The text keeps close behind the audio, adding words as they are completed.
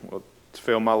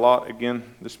fell my lot again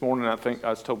this morning. I think I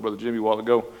was told Brother Jimmy a while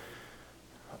ago,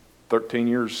 13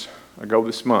 years ago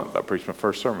this month, I preached my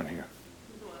first sermon here.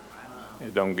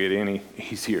 It don't get any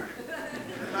easier.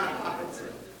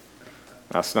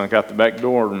 I snuck out the back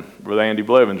door and Brother Andy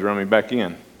Blevins run me back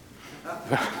in.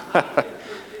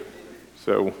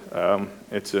 So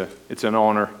it's an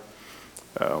honor.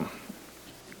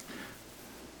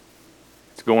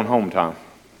 It's going home time.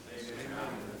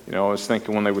 You know, I was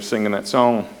thinking when they were singing that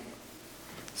song,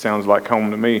 sounds like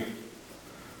home to me.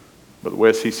 Brother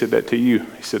Wes, he said that to you.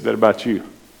 He said that about you.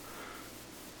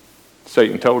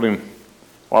 Satan told him,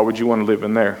 why would you want to live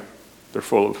in there? They're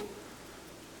full of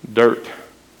dirt,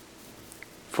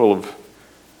 full of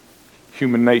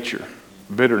human nature,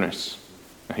 bitterness.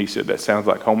 And he said, that sounds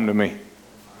like home to me.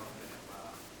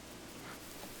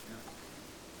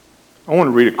 I want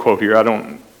to read a quote here.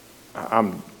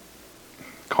 I'm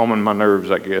calming my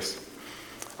nerves, I guess.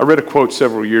 I read a quote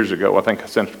several years ago. I think I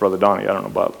sent it to Brother Donnie, I don't know,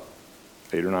 about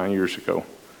 8 or 9 years ago.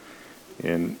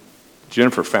 And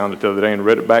Jennifer found it the other day and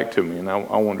read it back to me, and I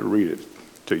wanted to read it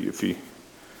to you if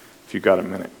you got a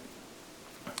minute.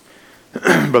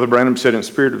 Brother Branham said, in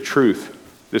spirit of truth,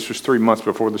 this was 3 months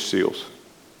before the seals.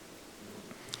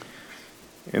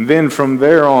 And then from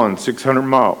there on, 600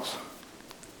 miles,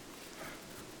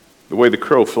 the way the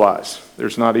crow flies,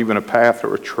 there's not even a path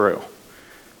or a trail.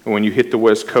 And when you hit the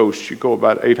west coast, you go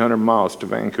about 800 miles to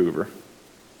Vancouver.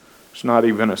 There's not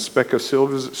even a speck of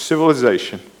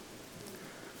civilization.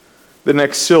 The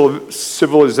next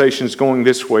civilization is going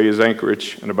this way is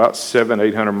Anchorage, and about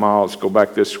 700-800 miles go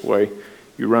back this way.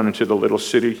 You run into the little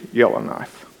city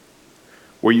Yellowknife,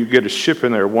 where you get a ship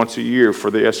in there once a year for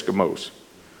the Eskimos.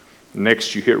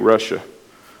 Next, you hit Russia.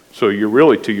 So you're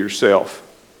really to yourself.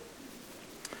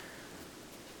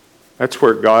 That's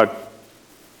where God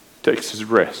takes his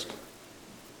rest,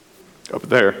 up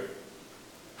there,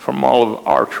 from all of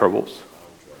our troubles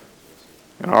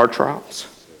and our trials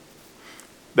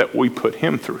that we put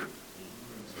him through.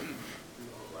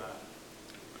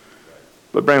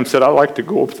 But Branham said, I like to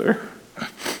go up there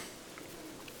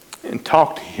and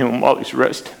talk to him while he's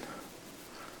resting.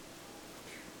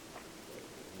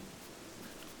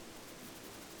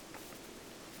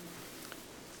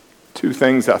 Two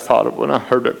things I thought of when I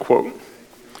heard that quote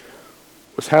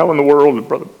was, how in the world did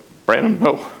Brother Branham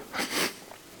know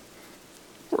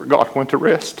where God went to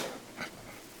rest?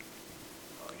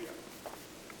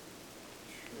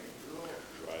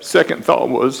 Second thought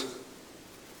was,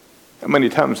 how many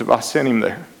times have I sent him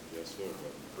there?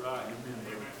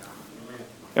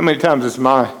 How many times is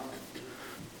my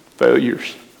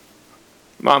failures,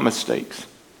 my mistakes?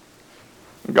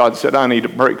 And God said, I need a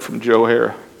break from Joe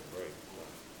Hara.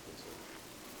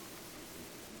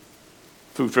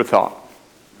 Food for thought.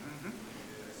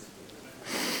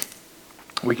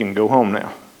 We can go home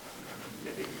now.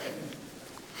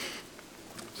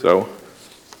 So,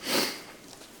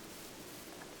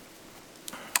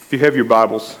 if you have your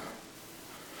Bibles,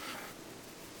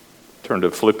 turn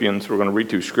to Philippians. We're going to read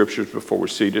two scriptures before we're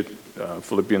seated.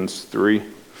 Philippians 3,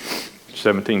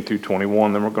 17 through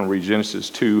 21. Then we're going to read Genesis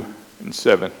 2 and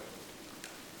 7.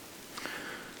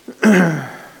 Brother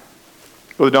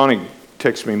Donnie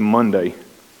texted me Monday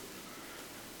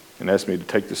and asked me to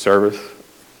take the service.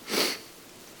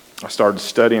 I started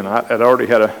studying. I had already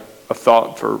had a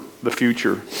thought for the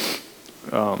future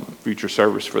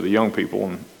service for the young people,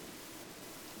 and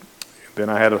then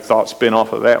I had a thought spin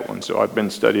off of that one, so I've been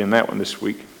studying that one this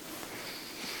week.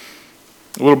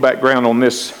 A little background on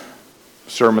this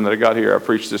sermon that I got here. I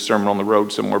preached this sermon on the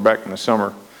road somewhere back in the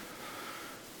summer.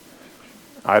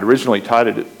 I had originally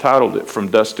titled it From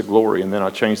Dust to Glory, and then I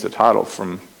changed the title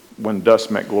from When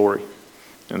Dust Met Glory.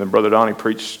 And then Brother Donnie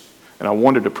preached, and I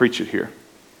wanted to preach it here.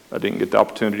 I didn't get the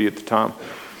opportunity at the time.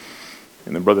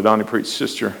 And then Brother Donnie preached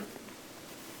Sister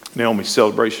Naomi's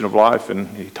Celebration of Life, and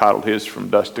he titled his From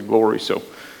Dust to Glory. So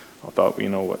I thought, you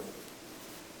know what,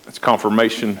 that's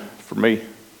confirmation for me.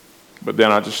 But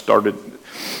then I just started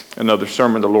another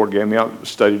sermon the Lord gave me. I was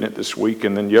studying it this week,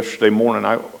 and then yesterday morning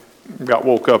I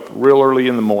woke up real early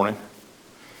in the morning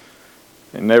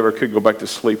and never could go back to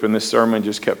sleep, and this sermon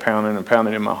just kept pounding and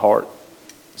pounding in my heart.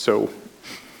 So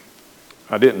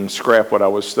I didn't scrap what I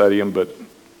was studying, but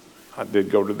I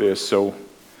did go to this. So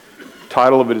the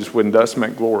title of it is When Dust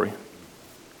Met Glory.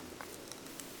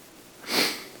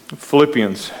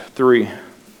 Philippians 3.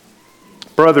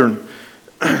 Brethren,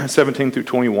 17 through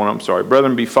 21,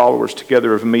 Brethren, be followers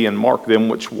together of me, and mark them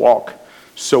which walk,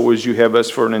 so as you have us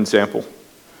for an example.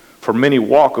 For many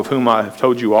walk, of whom I have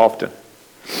told you often.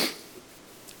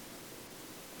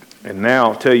 And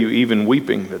now tell you, even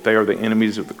weeping, that they are the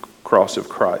enemies of cross of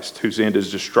Christ, whose end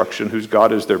is destruction, whose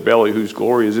God is their belly, whose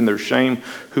glory is in their shame,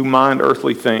 who mind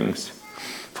earthly things.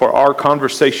 For our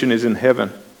conversation is in heaven,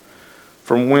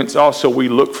 from whence also we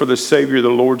look for the Savior, the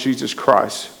Lord Jesus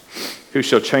Christ, who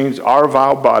shall change our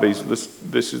vile bodies.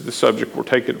 This is the subject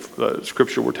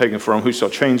scripture we're taking from. Who shall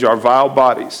change our vile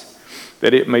bodies,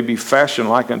 that it may be fashioned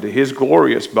like unto his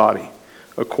glorious body,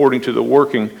 according to the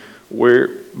working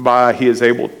whereby he is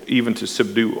able even to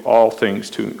subdue all things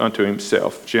unto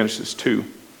himself. Genesis 2,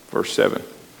 verse 7.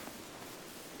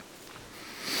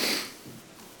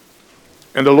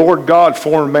 And the Lord God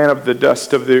formed man of the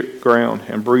dust of the ground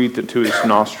and breathed into his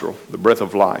nostril the breath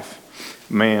of life.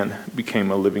 Man became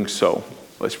a living soul.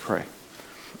 Let's pray.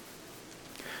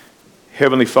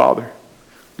 Heavenly Father,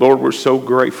 Lord, we're so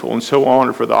grateful and so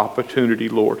honored for the opportunity,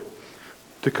 Lord,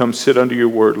 to come sit under your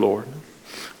word, Lord.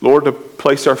 Lord, to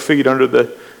place our feet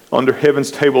under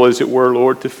heaven's table, as it were,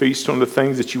 Lord, to feast on the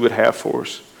things that you would have for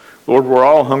us. Lord, we're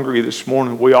all hungry this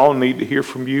morning. We all need to hear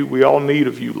from you. We all need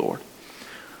of you, Lord.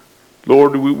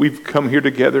 Lord, we've come here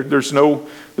together. There's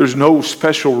no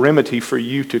special remedy for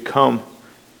you to come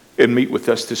and meet with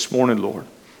us this morning, Lord.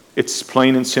 It's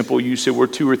plain and simple. You said where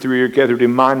 2 or 3 are gathered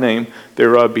in my name,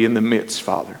 there I'll be in the midst,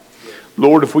 Father.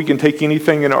 Lord, if we can take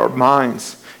anything in our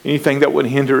minds, anything that would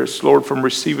hinder us, Lord, from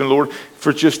receiving, Lord,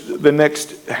 for just the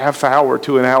next half hour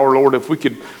to an hour, Lord, if we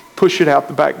could push it out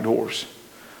the back doors.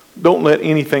 Don't let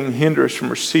anything hinder us from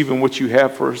receiving what you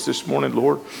have for us this morning,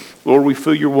 Lord. Lord, we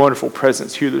feel your wonderful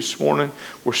presence here this morning.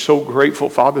 We're so grateful,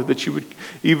 Father, that you would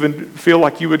even feel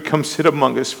like you would come sit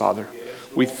among us, Father.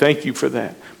 We thank you for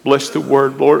that. Bless the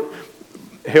word, Lord.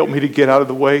 Help me to get out of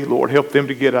the way. Lord, help them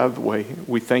to get out of the way.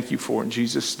 We thank you for it. In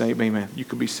Jesus' name, amen. You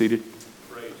can be seated.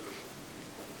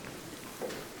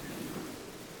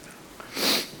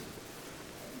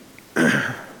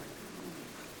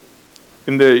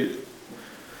 In the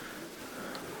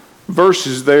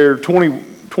verses there,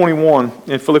 21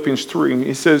 in Philippians 3,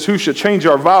 it says, who shall change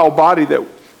our vile body that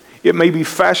it may be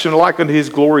fashioned like unto his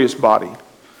glorious body.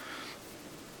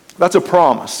 That's a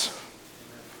promise.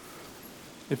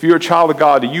 If you're a child of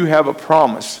God, you have a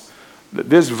promise that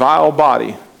this vile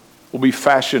body will be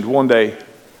fashioned one day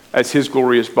as his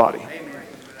glorious body. Amen.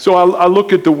 So I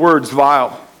look at the words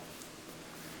vile.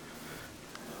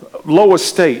 Low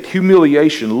estate,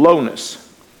 humiliation, lowness.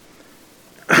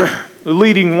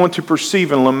 Leading one to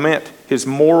perceive and lament his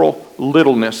moral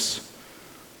littleness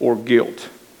or guilt.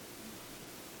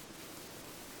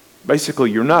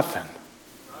 Basically, you're nothing.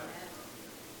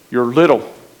 You're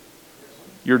little.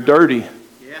 You're dirty.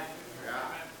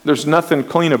 There's nothing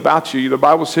clean about you. The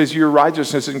Bible says your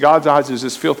righteousness in God's eyes is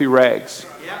as filthy rags.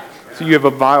 So you have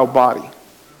a vile body.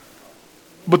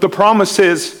 But the promise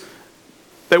says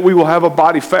that we will have a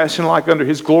body fashioned like unto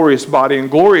his glorious body. And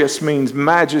glorious means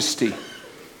majesty.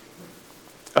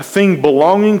 A thing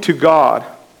belonging to God.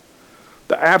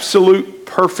 The absolute,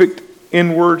 perfect,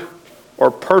 inward, or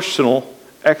personal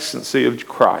excellency of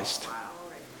Christ.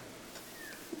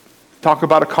 Talk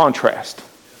about a contrast.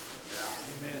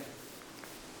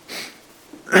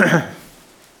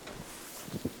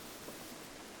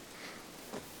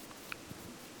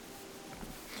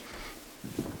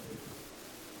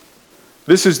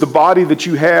 This is the body that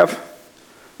you have.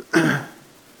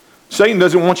 Satan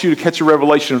doesn't want you to catch a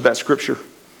revelation of that scripture.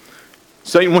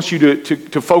 Satan wants you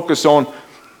to focus on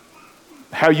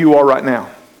how you are right now.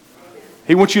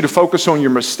 He wants you to focus on your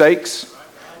mistakes.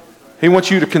 He wants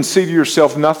you to consider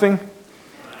yourself nothing.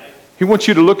 He wants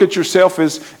you to look at yourself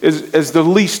as the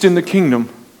least in the kingdom.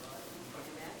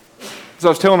 As I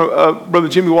was telling Brother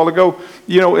Jimmy a while ago,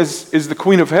 as the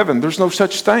queen of heaven, there's no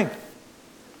such thing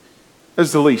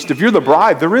as the least. If you're the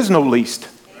bride, there is no least.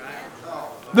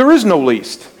 There is no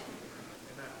least.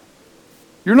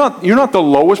 You're not the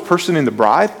lowest person in the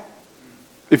bride.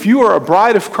 If you are a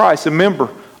bride of Christ, a member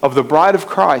of the bride of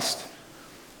Christ,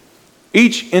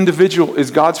 each individual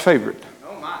is God's favorite.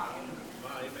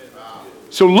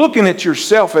 So looking at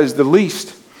yourself as the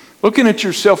least, looking at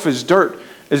yourself as dirt,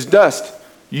 as dust,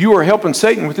 you are helping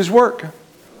Satan with his work.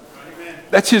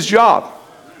 That's his job.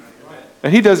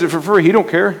 And he does it for free. He don't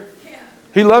care.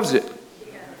 He loves it.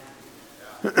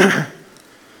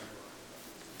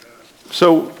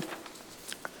 So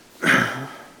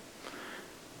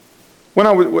when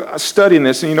I was studying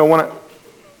this, and when I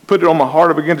put it on my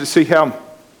heart, I began to see how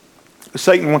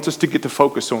Satan wants us to get the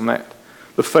focus on that.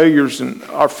 The failures and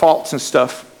our faults and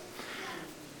stuff.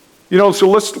 So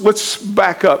let's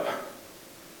back up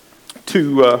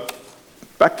to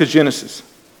Genesis.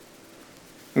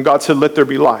 When God said, let there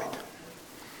be light.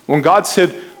 When God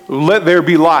said, let there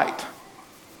be light,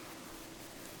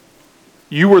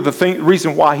 you were the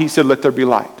reason why he said, let there be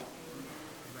light.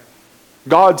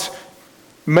 God's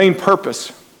main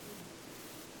purpose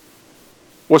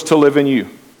was to live in you.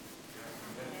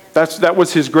 That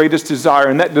was his greatest desire,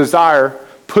 and that desire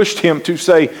pushed him to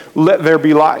say, let there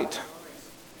be light.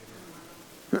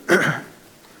 Brother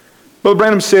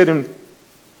Branham said, and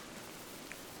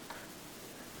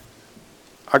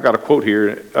I got a quote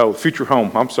here, Future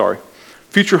Home, I'm sorry.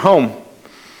 Future Home,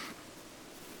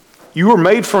 you were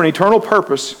made for an eternal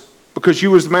purpose because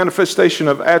you was the manifestation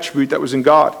of attribute that was in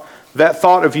God. That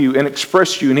thought of you and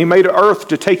expressed you, and he made an earth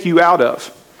to take you out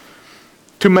of,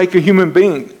 to make a human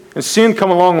being. And sin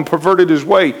come along and perverted his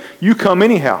way. You come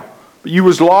anyhow, but you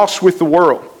was lost with the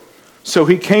world. So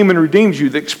he came and redeemed you,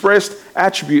 the expressed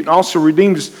attribute, and also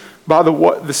redeems by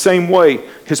the same way.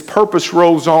 His purpose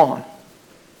rolls on.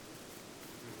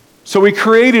 So he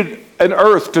created an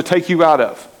earth to take you out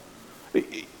of.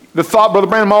 The thought, Brother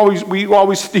Branham, we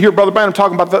always hear Brother Branham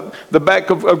talking about the back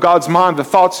of God's mind, the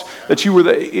thoughts that you were,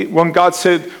 when God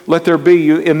said, let there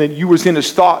be, and then you was in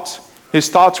his thoughts. His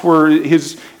thoughts were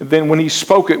his, then when he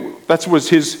spoke it, that was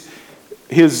his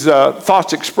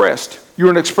thoughts expressed. You're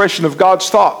an expression of God's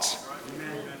thoughts.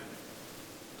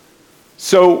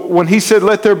 So when he said,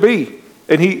 let there be,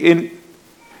 and he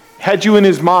had you in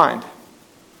his mind,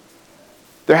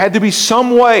 there had to be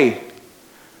some way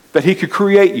that he could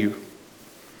create you.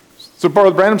 So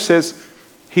Brother Branham says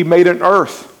he made an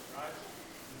earth.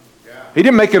 He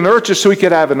didn't make an earth just so he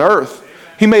could have an earth.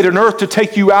 He made an earth to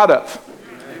take you out of.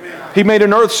 He made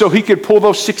an earth so he could pull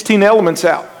those 16 elements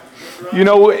out. You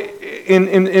know,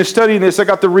 in studying this, I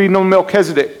got to read on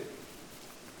Melchizedek.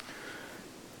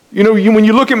 You know, when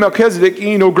you look at Melchizedek,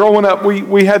 you know, growing up,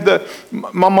 we had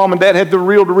my mom and dad had the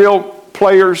reel-to-reel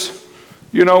players.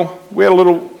 You know, we had a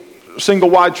little single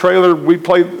wide trailer. We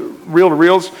played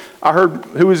reel-to-reels. I heard,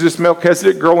 who is this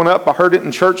Melchizedek growing up? I heard it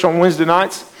in church on Wednesday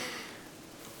nights.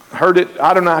 I heard it,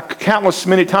 I don't know, countless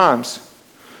many times.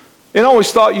 And I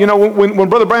always thought, you know, when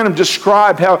Brother Branham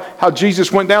described how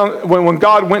Jesus went down, when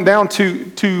God went down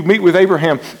to meet with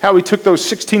Abraham, how he took those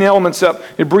 16 elements up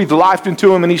and breathed life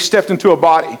into him and he stepped into a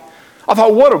body. I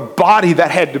thought, what a body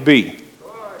that had to be.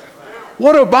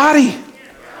 What a body.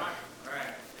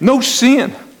 No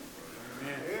sin.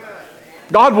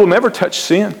 God will never touch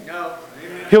sin.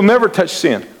 He'll never touch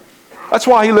sin. That's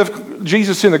why he left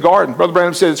Jesus in the garden. Brother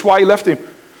Branham said it's why he left him.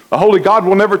 The holy God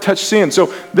will never touch sin. So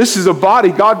this is a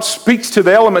body. God speaks to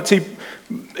the elements.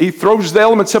 He throws the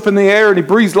elements up in the air and he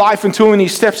breathes life into them and he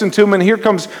steps into them. And here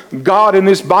comes God in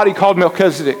this body called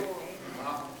Melchizedek.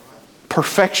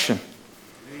 Perfection.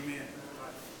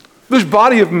 This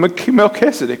body of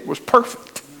Melchizedek was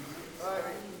perfect.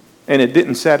 And it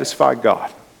didn't satisfy God.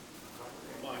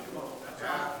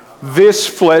 This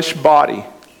flesh body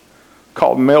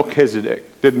called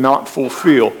Melchizedek did not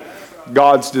fulfill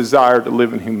God's desire to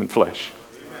live in human flesh.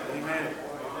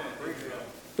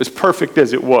 As perfect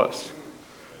as it was.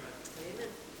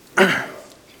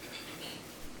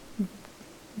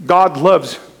 God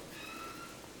loves,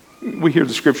 we hear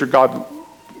the scripture, God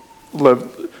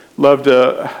loved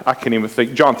I can't even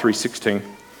think, John 3:16,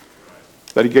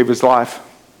 that he gave his life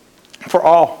for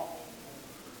all.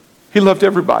 He loved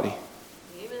everybody.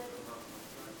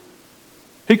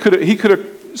 He could have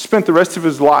spent the rest of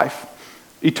his life,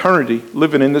 eternity,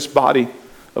 living in this body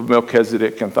of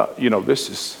Melchizedek and thought, you know, this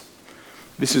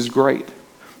is great.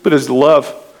 But his love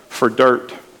for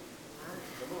dirt,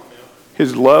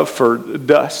 his love for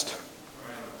dust,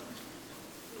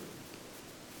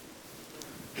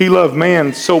 he loved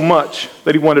man so much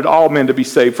that he wanted all men to be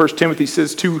saved. 1 Timothy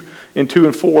says 2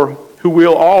 and 4, who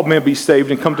will all men be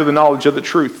saved and come to the knowledge of the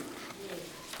truth.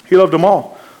 He loved them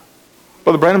all.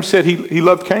 Brother Branham said he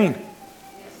loved Cain.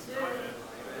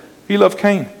 He loved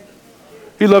Cain.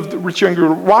 He loved the rich young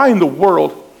ruler. Why in the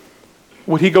world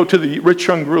would he go to the rich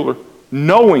young ruler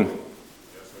knowing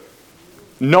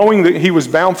that he was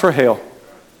bound for hell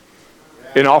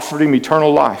and offered him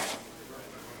eternal life?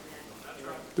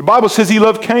 The Bible says he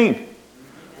loved Cain.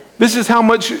 This is how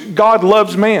much God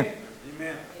loves man.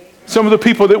 Some of the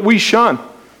people that we shun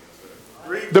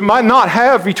that might not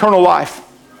have eternal life.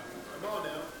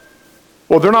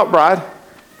 Well, they're not bride.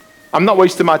 I'm not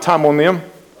wasting my time on them.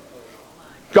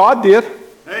 God did.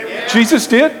 Jesus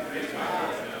did.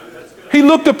 He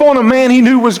looked upon a man he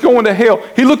knew was going to hell.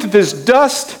 He looked at this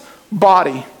dust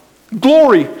body.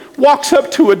 Glory walks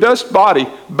up to a dust body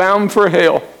bound for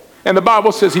hell. And the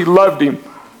Bible says he loved him.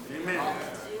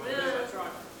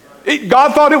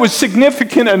 God thought it was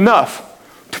significant enough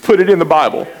to put it in the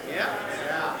Bible.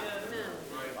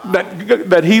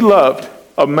 That he loved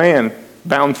a man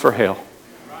bound for hell.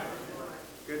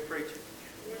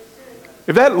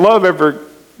 If that love ever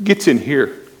gets in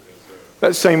here,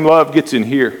 that same love gets in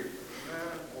here,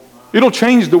 It'll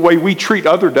change the way we treat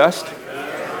other dust.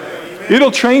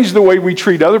 It'll change the way we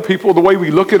treat other people, the way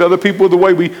we look at other people, the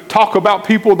way we talk about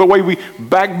people, the way we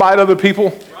backbite other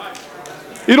people.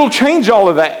 It'll change all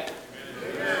of that.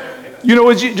 You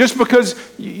know, just because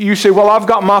you say, well, I've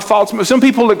got my faults. Some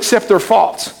people accept their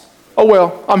faults. Oh,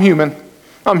 well, I'm human.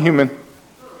 I'm human.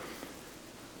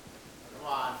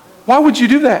 Why would you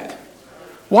do that?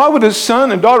 Why would a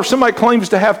son and daughter, somebody claims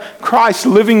to have Christ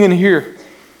living in here,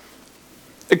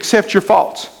 accept your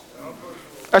faults?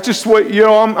 That's just what, you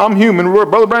know, I'm human.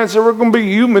 Brother Brandon said we're going to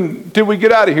be human until we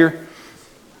get out of here.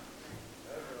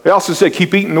 They also said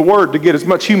keep eating the word to get as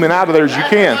much human out of there as you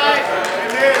can.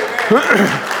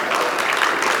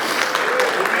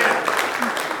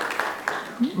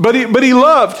 But he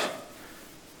loved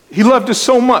us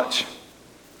so much.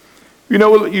 You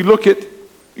know, you look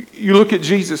at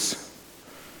Jesus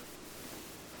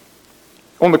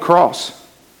on the cross.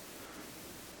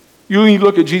 You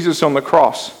look at Jesus on the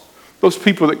cross. Those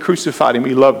people that crucified him,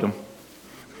 he loved them.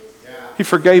 He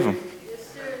forgave them.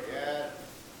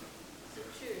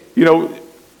 You know,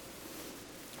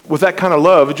 with that kind of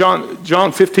love, John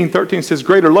 15:13 says,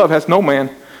 greater love has no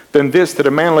man than this, that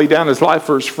a man lay down his life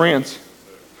for his friends.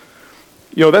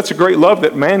 You know, that's a great love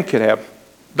that man could have.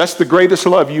 That's the greatest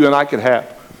love you and I could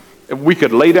have. If we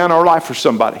could lay down our life for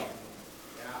somebody.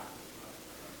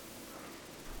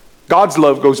 God's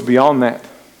love goes beyond that.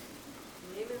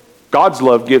 God's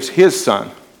love gives his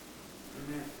son.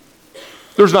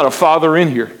 There's not a father in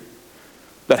here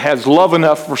that has love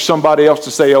enough for somebody else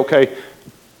to say, okay,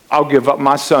 I'll give up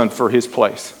my son for his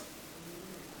place.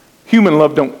 Human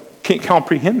love can't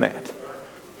comprehend that.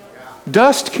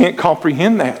 Dust can't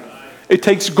comprehend that. It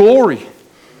takes glory.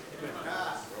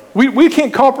 We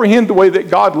can't comprehend the way that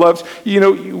God loves. You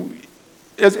know,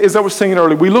 as I was saying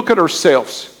earlier, we look at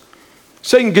ourselves.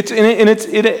 Satan gets in it, and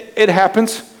it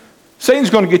happens.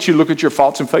 Satan's going to get you to look at your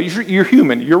faults and failures. You're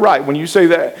human. You're right. When you say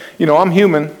that, you know, I'm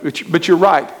human, but you're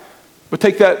right. But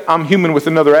take that I'm human with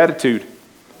another attitude.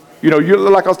 You know, you're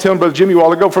like I was telling Brother Jimmy a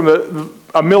while ago, from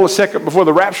a millisecond before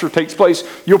the rapture takes place,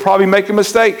 you'll probably make a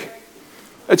mistake.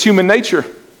 That's human nature.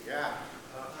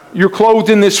 You're clothed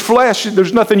in this flesh.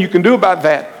 There's nothing you can do about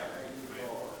that.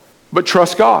 But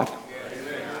trust God.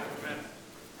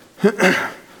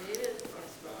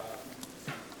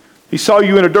 He saw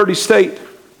you in a dirty state,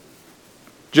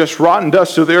 just rotten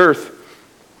dust of the earth.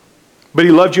 But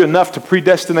he loved you enough to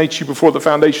predestinate you before the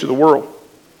foundation of the world.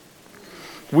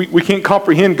 We can't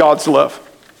comprehend God's love.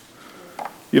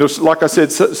 You know, like I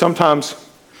said, sometimes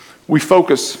we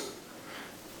focus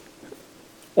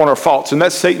on our faults, and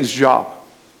that's Satan's job.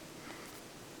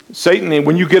 Satan,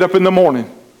 when you get up in the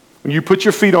morning, when you put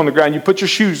your feet on the ground, you put your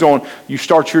shoes on, you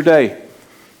start your day,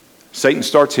 Satan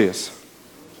starts his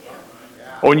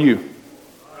on you.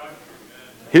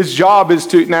 His job is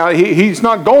to, now he's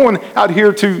not going out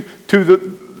here to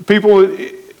the people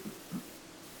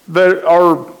that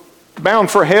are bound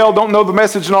for hell, don't know the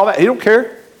message and all that. He don't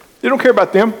care. He don't care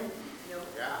about them.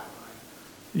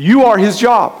 You are his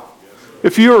job.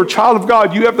 If you're a child of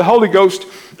God, you have the Holy Ghost,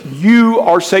 you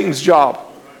are Satan's job.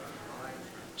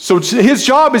 So his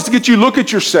job is to get you to look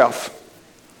at yourself.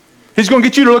 He's going to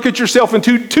get you to look at yourself in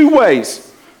two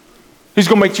ways. He's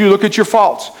going to make you look at your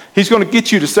faults. He's going to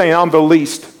get you to say, I'm the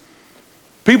least.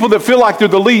 People that feel like they're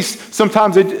the least,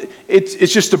 sometimes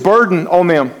it's just a burden on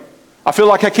them. I feel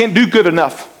like I can't do good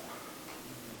enough.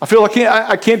 I feel like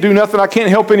I can't do nothing. I can't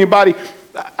help anybody.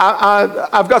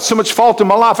 I've got so much fault in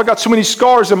my life. I've got so many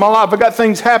scars in my life. I've got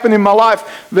things happen in my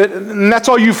life and that's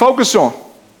all you focus on.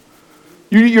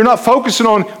 You're not focusing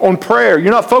on prayer.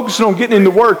 You're not focusing on getting in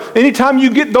the Word. Anytime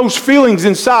you get those feelings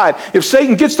inside, if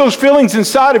Satan gets those feelings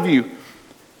inside of you,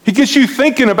 he gets you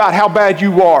thinking about how bad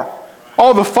you are,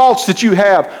 all the faults that you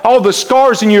have, all the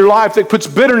scars in your life that puts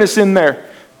bitterness in there.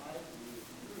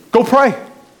 Go pray.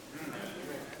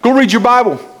 Go read your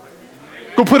Bible.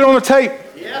 Go put it on a tape.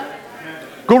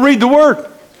 Go read the Word.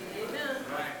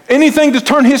 Anything to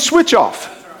turn his switch off.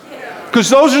 Because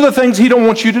those are the things he don't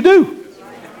want you to do.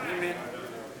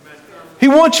 He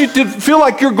wants you to feel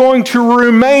like you're going to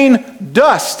remain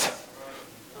dust.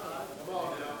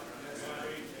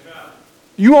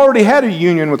 You already had a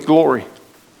union with glory.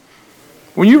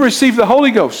 When you received the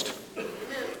Holy Ghost,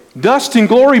 dust and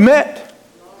glory met.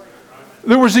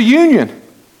 There was a union.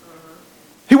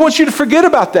 He wants you to forget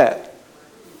about that.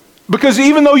 Because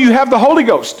even though you have the Holy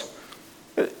Ghost,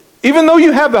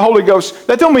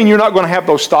 that don't mean you're not going to have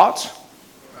those thoughts.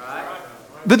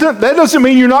 That doesn't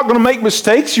mean you're not going to make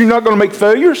mistakes. You're not going to make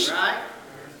failures.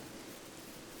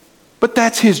 But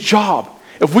that's his job.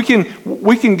 If we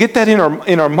can get that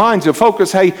in our minds and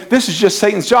focus, hey, this is just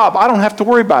Satan's job. I don't have to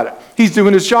worry about it. He's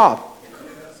doing his job.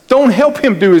 Don't help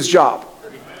him do his job.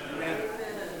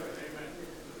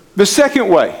 The second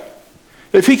way,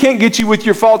 if he can't get you with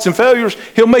your faults and failures,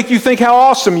 he'll make you think how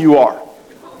awesome you are.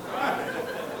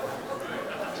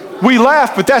 We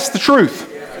laugh, but that's the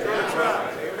truth.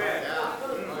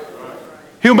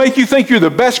 He'll make you think you're the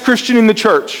best Christian in the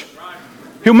church.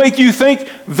 He'll make you think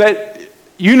that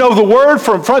you know the word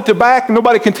from front to back and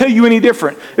nobody can tell you any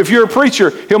different. If you're a preacher,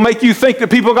 he'll make you think that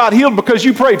people got healed because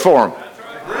you prayed for them.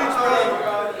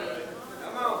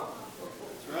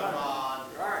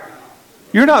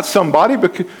 You're not somebody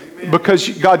because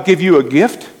God gave you a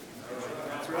gift.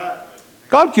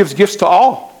 God gives gifts to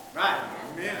all.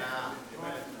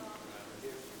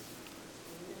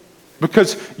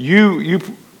 Because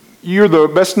you're the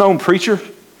best known preacher,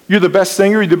 you're the best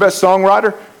singer, you're the best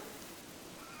songwriter,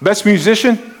 best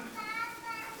musician.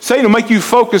 Satan will make you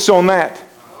focus on that.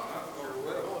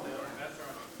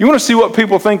 You want to see what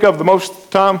people think of the most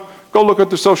time? Go look at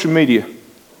their social media.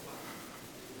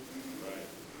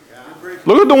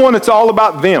 Look at the one that's all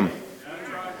about them.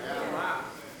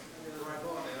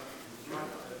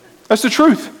 That's the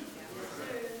truth.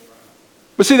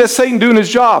 But see, that's Satan doing his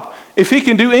job. If he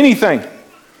can do anything,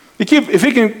 if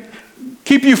he can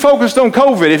keep you focused on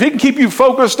COVID, if he can keep you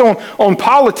focused on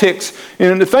politics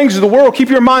and the things of the world, keep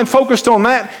your mind focused on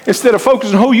that instead of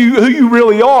focusing on who you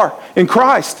really are in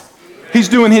Christ. He's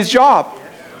doing his job.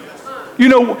 You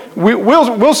know,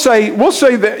 we'll say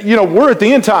that, you know, we're at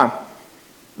the end time.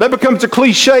 That becomes a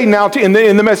cliche now in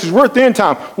the message. We're at the end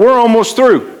time. We're almost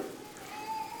through.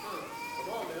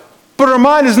 But our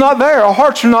mind is not there. Our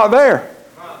hearts are not there.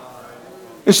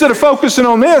 Instead of focusing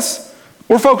on this,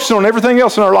 we're focusing on everything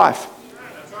else in our life.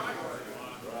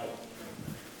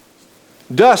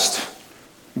 Dust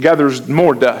gathers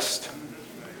more dust.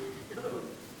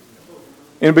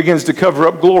 And it begins to cover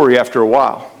up glory after a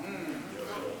while.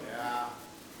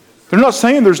 They're not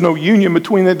saying there's no union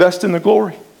between the dust and the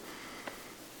glory.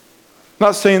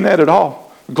 Not saying that at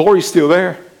all. The glory's still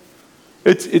there.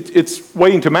 It's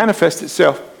waiting to manifest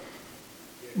itself.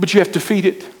 But you have to feed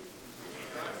it.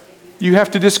 You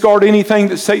have to discard anything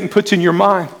that Satan puts in your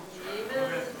mind.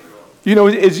 You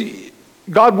know,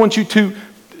 God wants you to,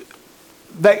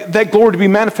 that glory to be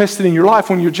manifested in your life,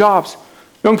 on your jobs.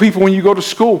 Young people, when you go to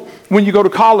school, when you go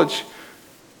to college,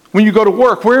 when you go to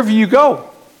work, wherever you go,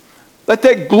 let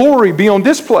that glory be on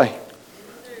display.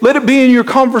 Let it be in your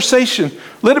conversation.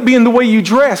 Let it be in the way you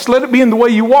dress. Let it be in the way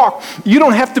you walk. You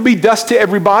don't have to be dust to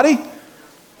everybody.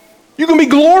 You can be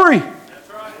glory.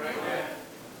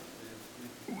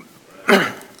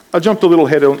 I jumped a little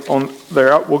ahead on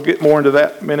there. We'll get more into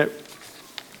that in a minute.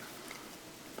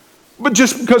 But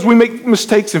just because we make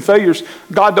mistakes and failures,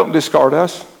 God don't discard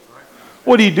us.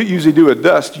 What do you usually do with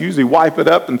dust? You usually wipe it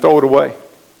up and throw it away.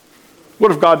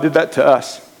 What if God did that to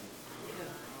us?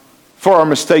 For our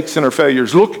mistakes and our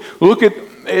failures. Look at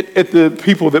the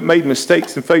people that made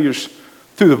mistakes and failures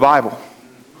through the Bible.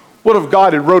 What if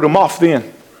God had wrote them off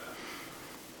then?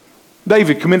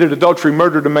 David committed adultery,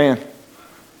 murdered a man.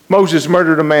 Moses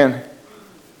murdered a man.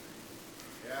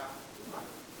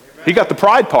 He got the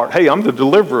pride part. Hey, I'm the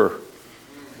deliverer.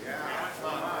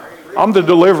 I'm the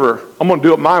deliverer. I'm going to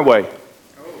do it my way.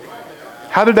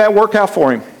 How did that work out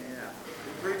for him?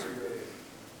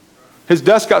 His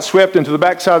dust got swept into the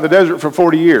backside of the desert for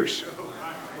 40 years.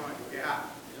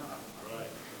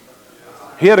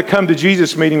 He had to come to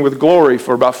Jesus' meeting with glory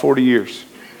for about 40 years.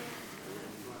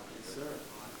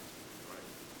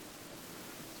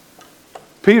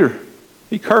 Peter,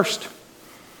 he cursed.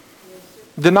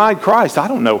 Denied Christ. I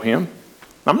don't know him.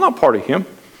 I'm not part of him.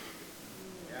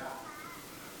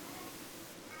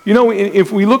 You know,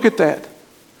 if we look at that,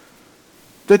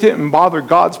 that didn't bother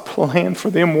God's plan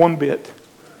for them one bit.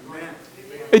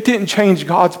 It didn't change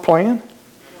God's plan.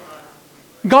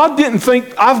 God didn't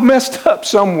think, I've messed up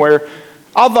somewhere.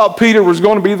 I thought Peter was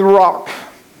going to be the rock.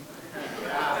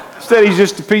 Instead, he's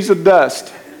just a piece of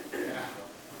dust.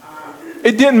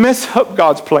 It didn't mess up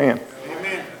God's plan.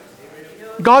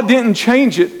 God didn't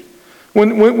change it.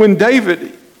 When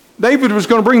David was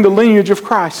going to bring the lineage of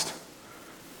Christ.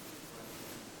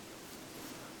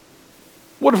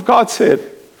 What if God said,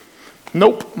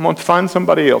 nope, I'm going to find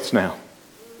somebody else now?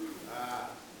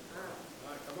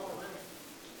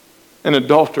 An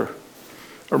adulterer,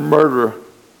 a murderer.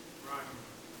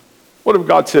 What if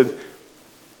God said,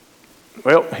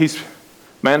 well, he's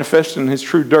manifesting his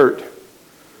true dirt.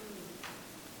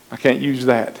 I can't use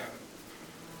that.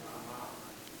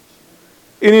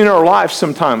 And in our life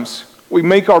sometimes, we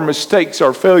make our mistakes,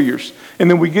 our failures,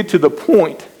 and then we get to the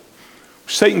point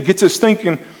Satan gets us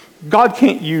thinking, God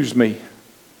can't use me.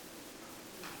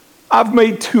 I've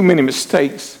made too many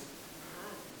mistakes.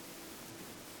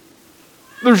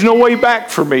 There's no way back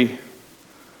for me.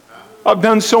 I've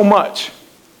done so much.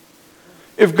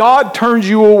 If God turns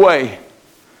you away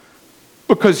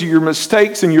because of your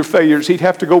mistakes and your failures, he'd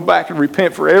have to go back and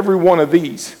repent for every one of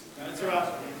these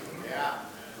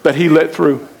that he let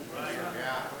through.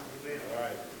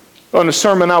 On a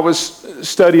sermon I was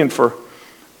studying for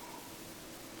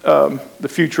the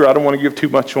future, I don't want to give too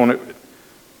much on it,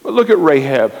 but look at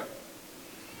Rahab.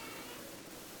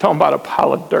 Talking about a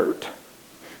pile of dirt.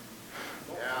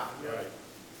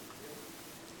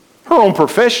 Her own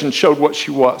profession showed what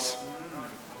she was.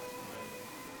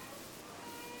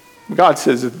 God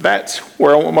says that that's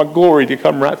where I want my glory to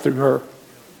come, right through her.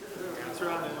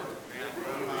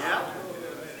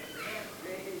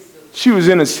 She was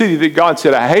in a city that God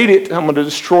said, I hate it, I'm going to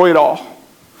destroy it all.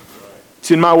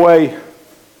 It's in my way.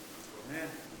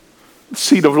 The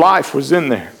seed of life was in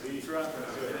there.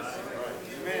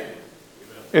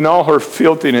 In all her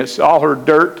filthiness, all her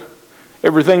dirt,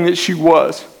 everything that she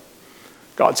was,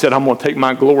 God said, I'm going to take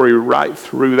my glory right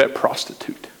through that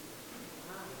prostitute.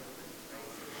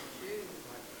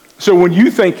 So when you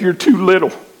think you're too little,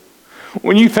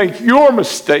 when you think your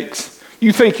mistakes,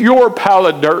 you think you're a pile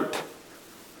of dirt,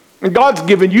 and God's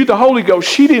given you the Holy Ghost,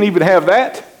 she didn't even have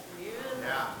that.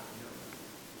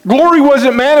 Glory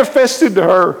wasn't manifested to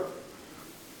her.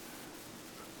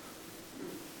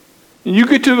 And you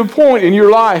get to the point in your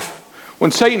life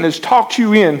when Satan has talked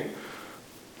you in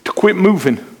to quit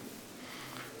moving.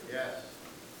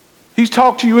 He's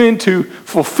talked you into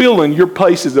fulfilling your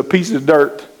place as a piece of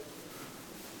dirt.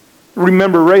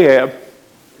 Remember Rahab.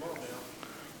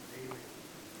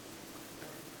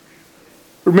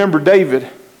 Remember David,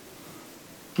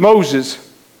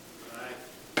 Moses,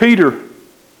 Peter,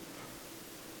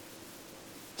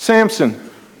 Samson,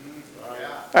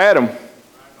 Adam,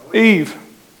 Eve.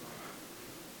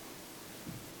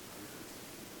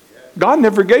 God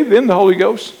never gave them the Holy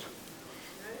Ghost.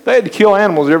 They had to kill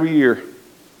animals every year.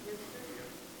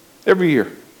 Every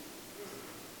year.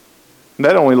 And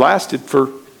that only lasted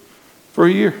for a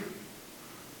year.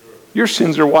 Your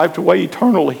sins are wiped away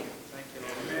eternally.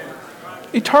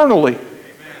 Eternally.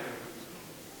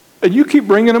 And you keep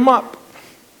bringing them up.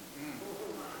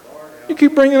 You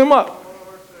keep bringing them up.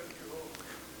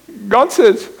 God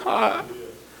says,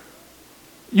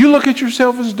 you look at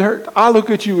yourself as dirt. I look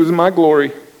at you as my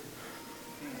glory.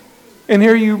 And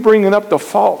here you bringing up the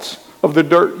faults of the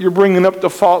dirt. You're bringing up the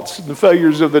faults and the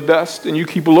failures of the dust, and you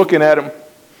keep looking at them.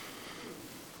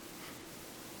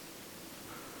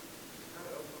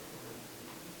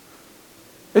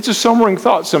 It's a sobering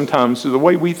thought sometimes, the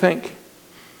way we think.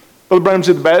 Brother Branham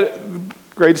said the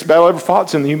greatest battle ever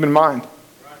fought's in the human mind.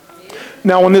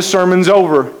 Now, when this sermon's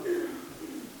over,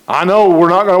 I know we're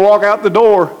not going to walk out the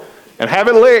door and have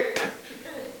it licked.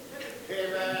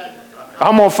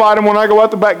 I'm going to fight him when I go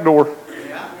out the back door.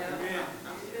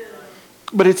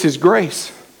 But it's His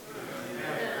grace.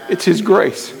 It's His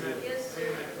grace.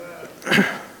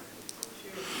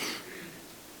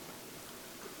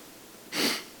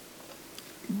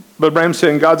 But Branham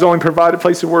said, God's only provided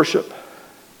place of worship.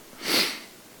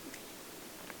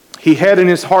 He had in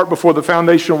His heart before the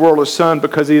foundation of the world a son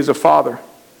because He is a father.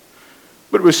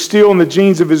 But it was still in the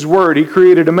genes of His word. He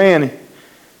created a man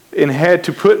and had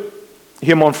to put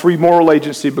him on free moral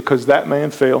agency because that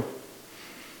man fell.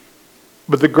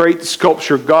 But the great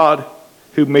sculptor God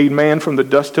who made man from the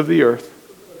dust of the earth,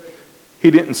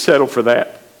 He didn't settle for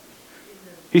that.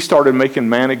 He started making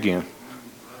man again.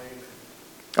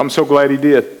 I'm so glad He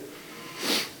did.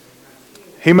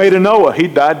 He made a Noah. He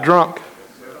died drunk.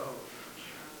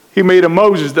 He made a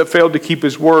Moses that failed to keep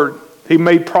his word. He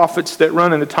made prophets that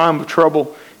run in a time of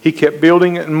trouble. He kept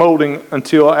building and molding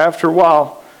until after a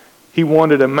while he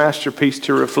wanted a masterpiece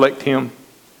to reflect Him.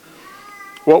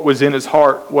 What was in his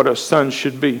heart, what a son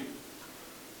should be.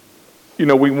 You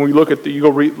know, when we look at you go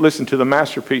listen to the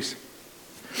masterpiece.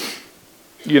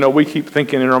 You know, we keep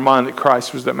thinking in our mind that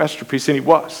Christ was that masterpiece, and He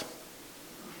was.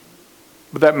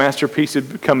 But that masterpiece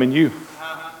had become in you.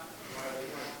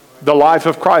 The life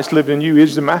of Christ lived in you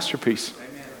is the masterpiece.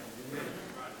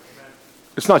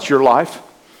 It's not your life.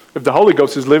 If the Holy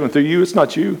Ghost is living through you, it's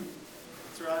not you.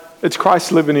 It's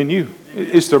Christ living in you.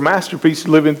 It's the masterpiece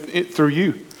living through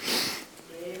you.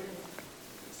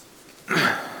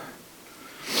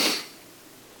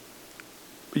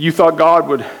 But you thought God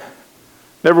would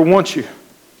never want you.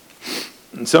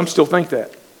 And some still think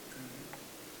that.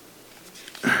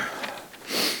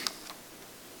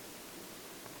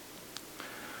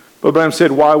 But Branham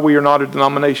said, why we are not a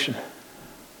denomination.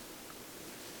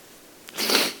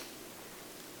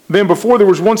 Then before there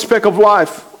was one speck of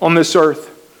life on this earth,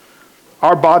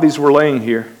 our bodies were laying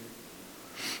here.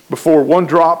 Before one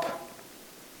drop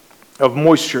of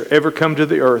moisture ever come to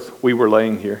the earth, we were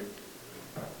laying here.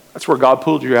 That's where God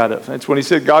pulled you out of. That's when he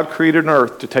said God created an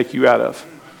earth to take you out of.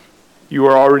 You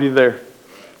were already there.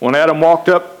 When Adam walked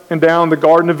up and down the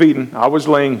Garden of Eden, I was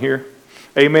laying here.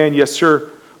 Amen. Yes,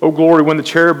 sir. Oh, glory, when the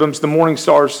cherubims, the morning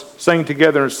stars sang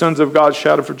together and the sons of God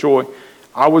shouted for joy.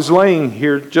 I was laying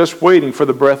here just waiting for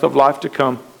the breath of life to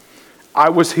come. I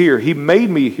was here. He made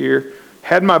me here,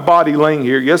 had my body laying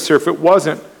here. Yes, sir. If it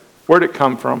wasn't, where'd it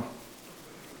come from?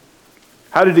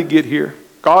 How did it get here?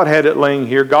 God had it laying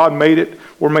here. God made it.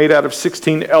 We're made out of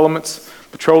 16 elements,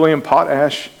 petroleum,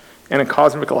 potash, and a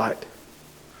cosmic light.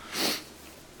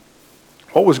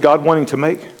 What was God wanting to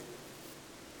make?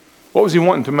 What was he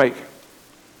wanting to make?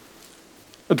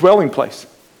 A dwelling place.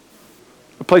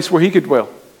 A place where he could dwell.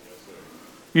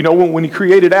 You know, when he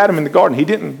created Adam in the garden, he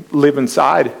didn't live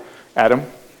inside Adam.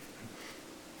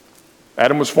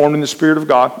 Adam was formed in the Spirit of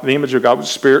God. The image of God was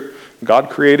the Spirit. God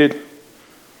created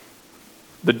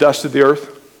the dust of the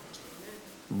earth,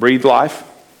 breathed life,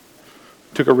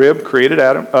 took a rib, created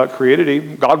Adam, created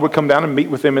Eve. God would come down and meet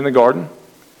with them in the garden.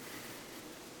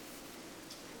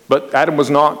 But Adam was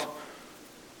not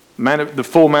the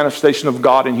full manifestation of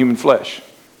God in human flesh.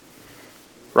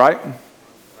 Right?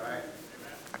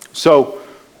 So,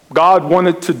 God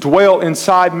wanted to dwell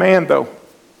inside man, though.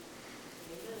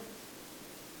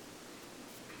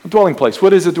 A dwelling place.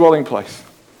 What is a dwelling place?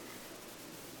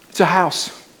 It's a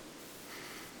house.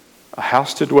 A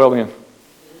house to dwell in.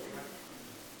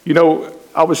 You know,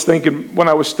 I was thinking, when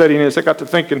I was studying this, I got to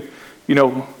thinking, you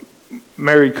know,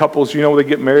 married couples, you know, they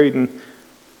get married and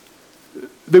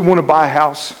they want to buy a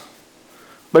house.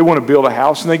 They want to build a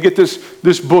house. And they get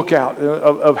this book out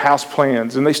of house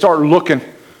plans. And they start looking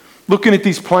at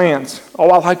these plans. Oh,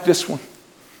 I like this one.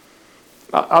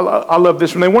 I love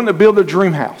this one. They want to build a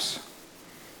dream house.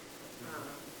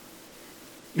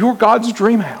 You're God's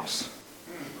dream house.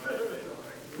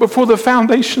 Before the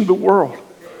foundation of the world,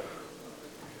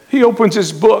 he opens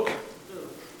his book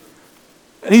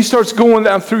and he starts going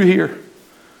down through here.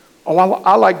 Oh,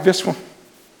 I like this one.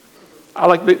 I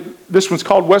like this one's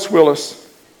called West Willis.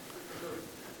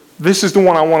 This is the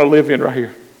one I want to live in right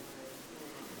here.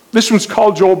 This one's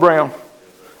called Joel Brown.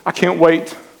 I can't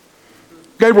wait.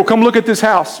 Gabriel, come look at this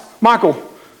house. Michael,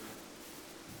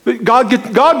 God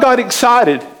got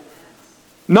excited.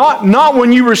 Not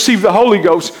when you received the Holy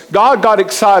Ghost. God got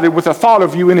excited with a thought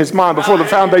of you in his mind before the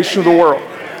foundation of the world.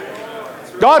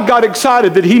 God got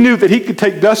excited that he knew that he could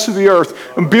take dust of the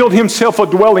earth and build himself a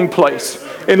dwelling place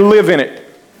and live in it.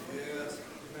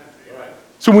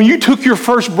 So when you took your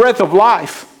first breath of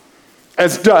life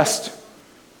as dust,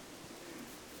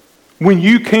 when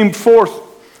you came forth,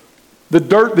 the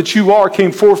dirt that you are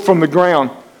came forth from the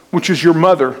ground, which is your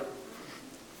mother,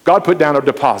 God put down a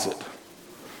deposit.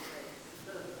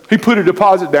 He put a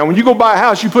deposit down. When you go buy a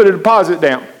house, you put a deposit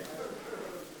down.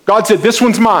 God said, this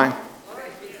one's mine.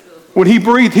 When he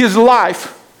breathed his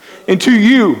life into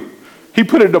you, he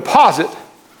put a deposit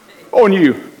on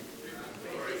you.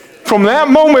 From that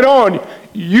moment on,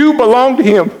 you belong to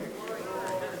him.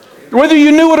 Whether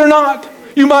you knew it or not,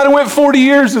 you might have went 40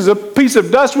 years as a piece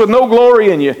of dust with no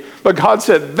glory in you. But God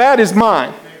said, that is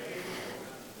mine.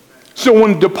 So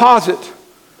when deposit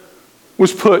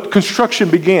was put, construction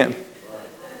began.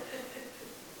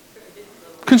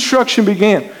 Construction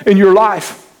began in your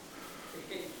life.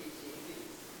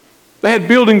 They had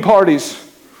building parties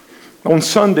on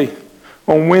Sunday,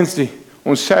 on Wednesday,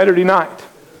 on Saturday night.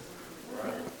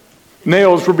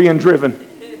 Nails were being driven.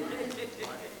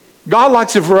 God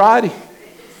likes a variety.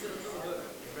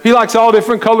 He likes all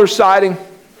different color siding.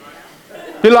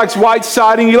 He likes white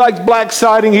siding. He likes black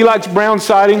siding. He likes brown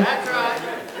siding.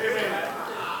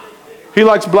 He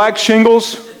likes black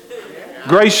shingles,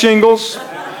 gray shingles.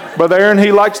 Brother Aaron,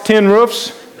 he likes tin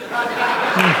roofs.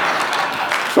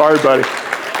 Sorry, buddy.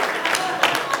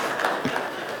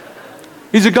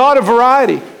 He's a God of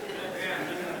variety.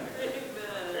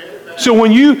 So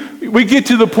when we get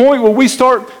to the point where we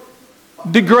start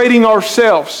degrading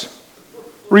ourselves,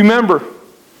 remember,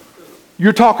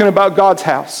 you're talking about God's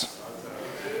house.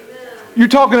 You're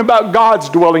talking about God's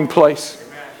dwelling place.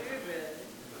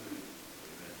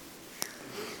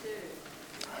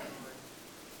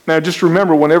 Now just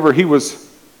remember, whenever he was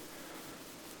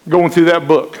going through that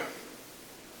book,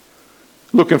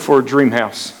 looking for a dream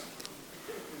house,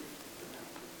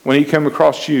 when he came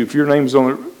across you, if your name's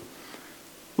on the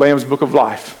Lamb's Book of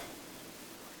Life,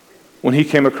 when he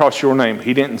came across your name,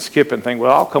 he didn't skip and think,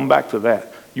 well, I'll come back to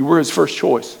that. You were his first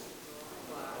choice.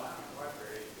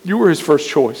 You were his first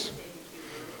choice.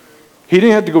 He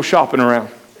didn't have to go shopping around.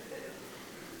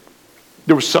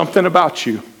 There was something about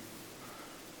you.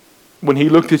 When he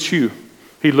looked at you,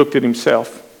 he looked at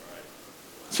himself.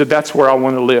 said, that's where I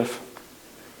want to live.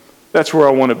 That's where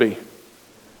I want to be.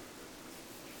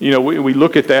 You know, we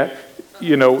look at that,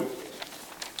 you know,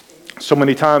 so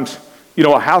many times, you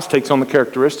know, a house takes on the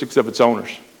characteristics of its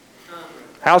owners.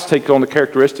 House takes on the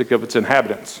characteristic of its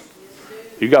inhabitants.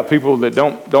 You got people that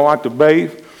don't like to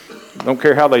bathe, don't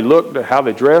care how they look, how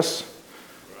they dress.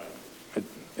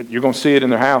 You're going to see it in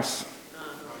their house.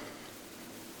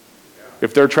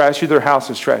 If they're trashy, their house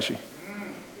is trashy.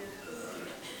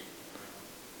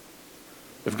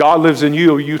 If God lives in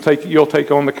you, you'll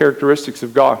take on the characteristics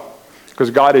of God,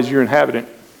 because God is your inhabitant.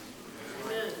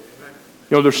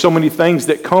 You know, there's so many things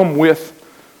that come with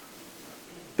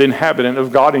the inhabitant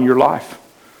of God in your life.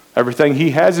 Everything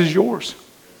He has is yours.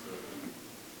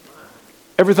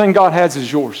 Everything God has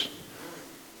is yours.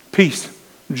 Peace,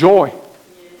 joy,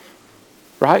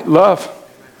 right? Love,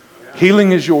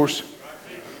 healing is yours.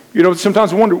 You know,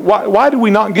 sometimes I wonder, why do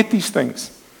we not get these things?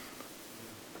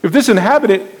 If this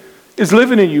inhabitant is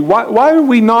living in you, why are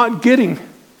we not getting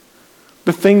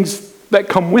the things that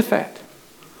come with that?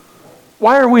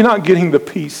 Why are we not getting the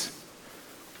peace?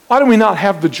 Why do we not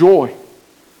have the joy?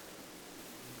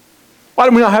 Why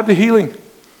do we not have the healing?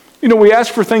 You know, we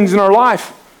ask for things in our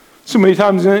life so many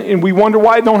times, and we wonder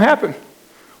why it don't happen.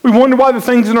 We wonder why the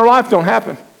things in our life don't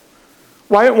happen.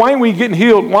 Why aren't we getting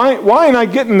healed? Why ain't I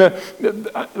getting the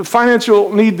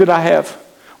financial need that I have?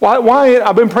 Why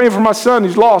I've been praying for my son,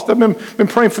 he's lost. I've been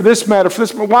praying for this matter, for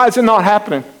this. Why is it not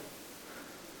happening?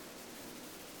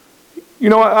 You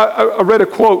know, I read a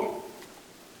quote.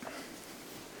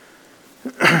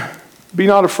 Be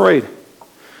not afraid.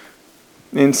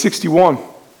 In 61.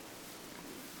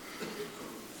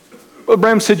 Brother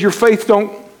Branham said, your faith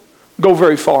don't go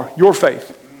very far. Your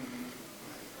faith.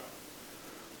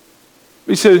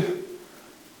 He said,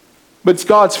 but it's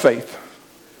God's faith.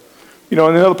 You know,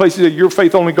 in another place he said, your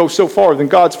faith only goes so far, then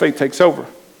God's faith takes over.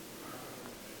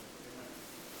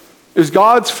 Is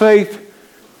God's faith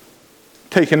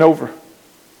taken over?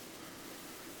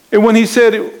 And when he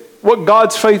said what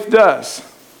God's faith does,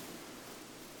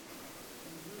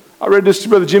 I read this to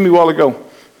Brother Jimmy a while ago.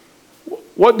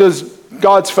 What does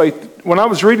God's faith, when I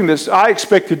was reading this, I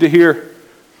expected to hear,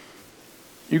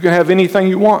 you can have anything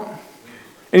you want,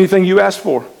 anything you ask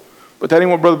for. But that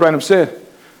ain't what Brother Branham said.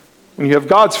 When you have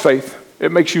God's faith,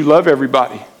 it makes you love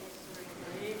everybody.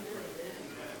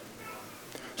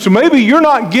 So maybe you're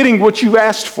not getting what you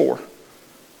asked for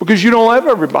because you don't love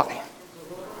everybody.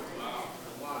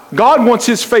 God wants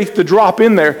His faith to drop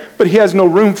in there, but He has no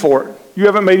room for it. You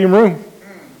haven't made Him room.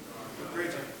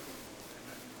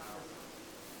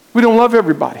 We don't love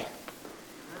everybody.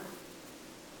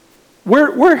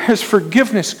 Where has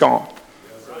forgiveness gone?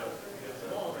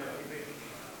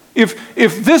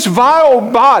 If this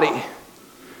vile body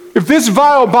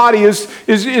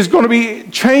is going to be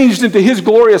changed into His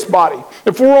glorious body,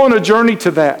 if we're on a journey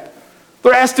to that,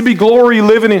 there has to be glory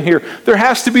living in here. There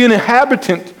has to be an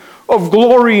inhabitant of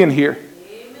glory in here.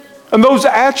 And those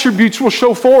attributes will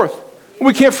show forth.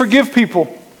 We can't forgive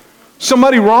people.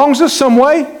 Somebody wrongs us some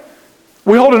way,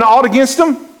 we hold an ought against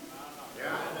them.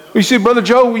 You say, Brother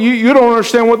Joe, you don't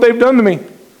understand what they've done to me.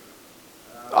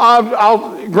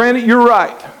 I'll grant it, you're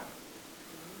right.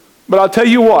 But I'll tell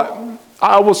you what,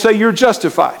 I will say you're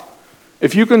justified.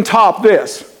 If you can top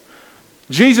this,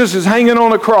 Jesus is hanging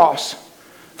on a cross,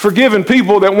 forgiving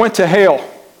people that went to hell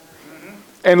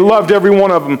and loved every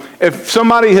one of them. If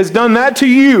somebody has done that to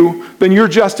you, then you're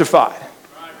justified.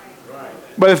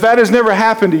 But if that has never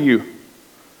happened to you,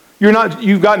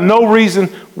 you've got no reason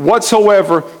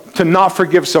whatsoever to not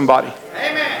forgive somebody.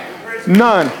 Amen.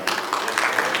 None.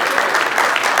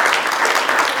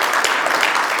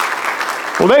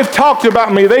 Well, they've talked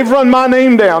about me. They've run my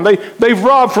name down. They've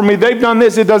robbed from me. They've done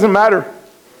this. It doesn't matter.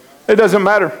 It doesn't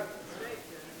matter.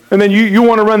 And then you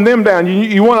want to run them down.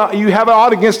 You have an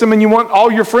ought against them, and you want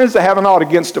all your friends to have an ought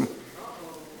against them.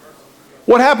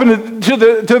 What happened to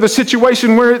the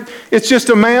situation where it's just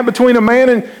a man between a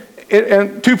man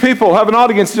and two people have an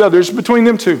ought against the others between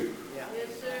them two?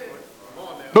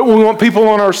 But we want people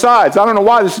on our sides. I don't know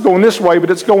why this is going this way,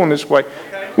 but it's going this way.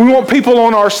 We want people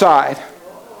on our side.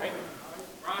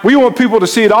 We want people to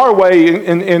see it our way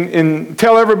and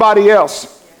tell everybody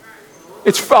else.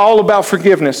 It's all about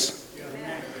forgiveness.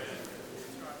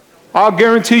 I'll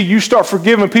guarantee you start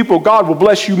forgiving people, God will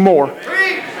bless you more.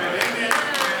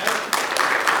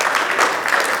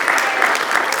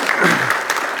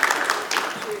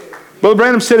 Brother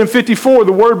Branham said in 54,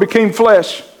 the Word became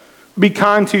flesh. Be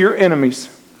kind to your enemies.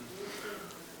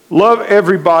 Love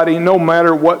everybody no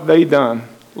matter what they done.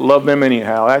 Love them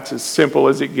anyhow. That's as simple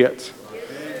as it gets.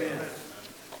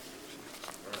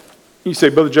 You say,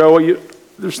 Brother Joe,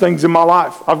 There's things in my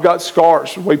life. I've got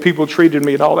scars, the way people treated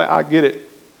me and all that. I get it.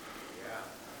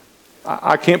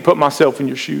 I can't put myself in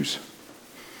your shoes.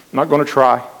 I'm not going to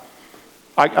try.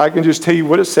 I can just tell you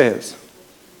what it says.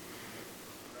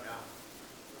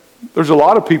 There's a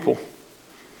lot of people,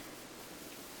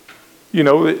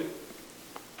 that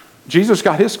Jesus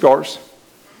got his scars.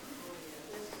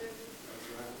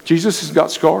 Jesus has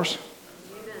got scars.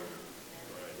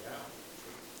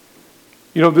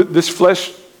 This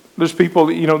flesh, there's people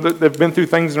that have been through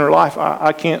things in their life.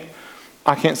 I can't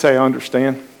say I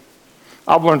understand.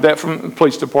 I've learned that from the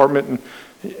police department,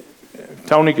 and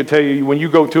Tony could tell you, when you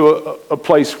go to a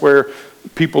place where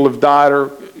people have died or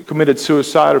committed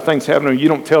suicide or things happen, you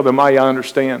don't tell them, I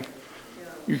understand.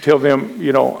 You tell them,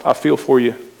 I feel for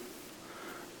you.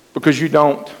 Because you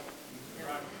don't.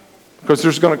 Because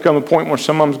there's going to come a point where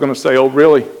someone's going to say, oh,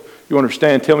 really? You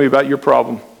understand? Tell me about your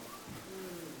problem.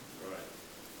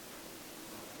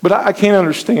 But I can't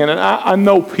understand, and I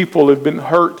know people have been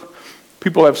hurt.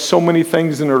 People have so many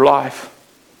things in their life.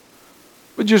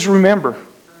 But just remember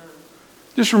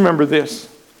this.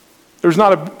 There's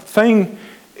not a thing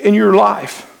in your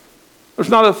life. There's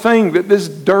not a thing that this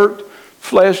dirt,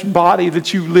 flesh body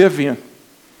that you live in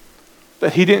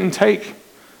that he didn't take.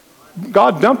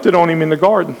 God dumped it on him in the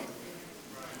garden.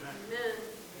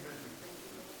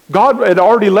 God had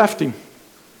already left him.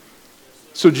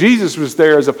 So Jesus was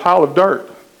there as a pile of dirt.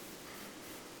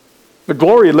 The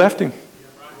glory had left him.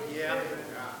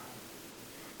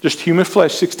 Just human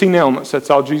flesh, 16 elements. That's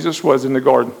all Jesus was in the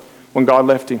garden when God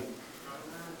left him.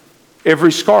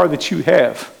 Every scar that you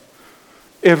have,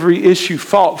 every issue,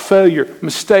 fault, failure,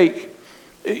 mistake.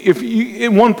 If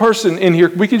one person in here,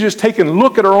 we can just take and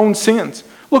look at our own sins.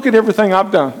 Look at everything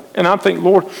I've done. And I think,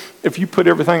 Lord, if you put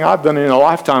everything I've done in a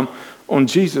lifetime on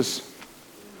Jesus,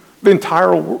 the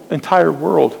entire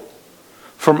world,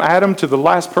 from Adam to the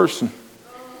last person,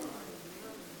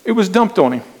 it was dumped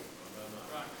on him.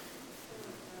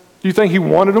 Do you think he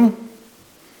wanted them?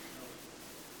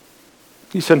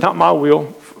 He said, not my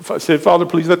will. I said, Father,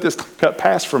 please let this cup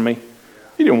pass from me.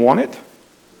 He didn't want it.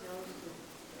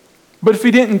 But if he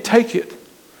didn't take it,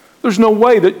 there's no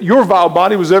way that your vile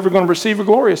body was ever going to receive a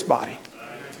glorious body.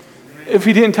 If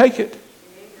he didn't take it.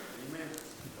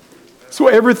 So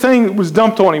everything was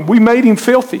dumped on him. We made him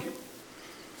filthy.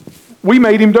 We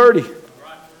made him dirty.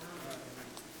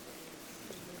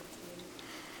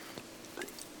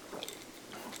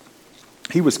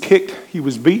 He was kicked, he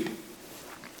was beat,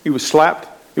 he was slapped,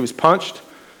 he was punched,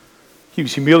 he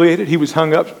was humiliated, he was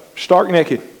hung up stark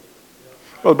naked.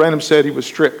 Brother Branham said he was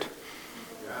stripped.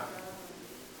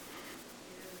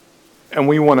 And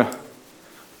we want to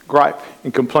gripe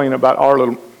and complain about our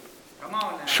little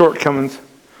shortcomings,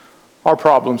 our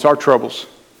problems, our troubles.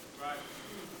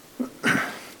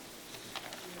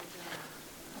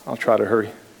 I'll try to hurry.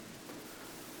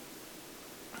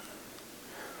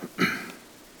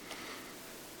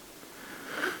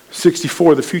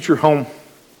 '64, the future home.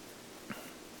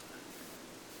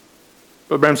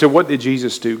 Brother Branham said, what did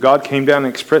Jesus do? God came down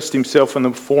and expressed himself in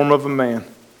the form of a man,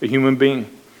 a human being.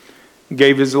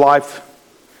 Gave his life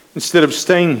instead of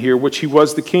staying here, which he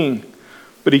was the king,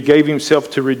 but he gave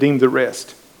himself to redeem the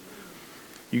rest.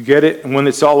 You get it? And when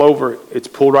it's all over, it's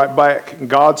pulled right back.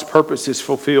 God's purpose is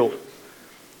fulfilled.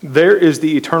 There is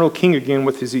the eternal king again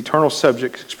with his eternal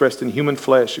subjects expressed in human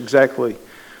flesh, exactly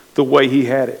the way he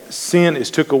had it. Sin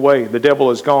is took away. The devil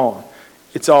is gone.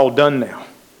 It's all done now.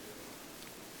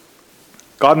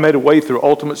 God made a way through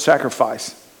ultimate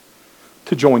sacrifice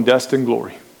to join dust and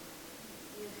glory.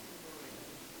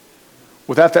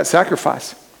 Without that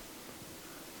sacrifice,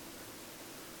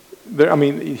 the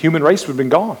human race would have been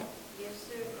gone.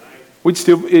 We'd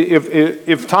still,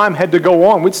 if time had to go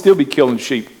on, we'd still be killing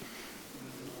sheep.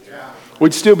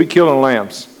 We'd still be killing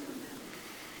lambs.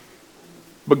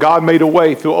 But God made a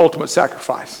way through ultimate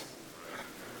sacrifice.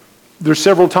 There's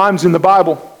several times in the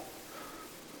Bible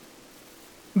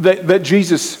that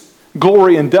Jesus'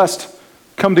 glory and dust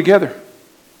come together.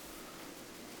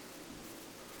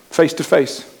 Face to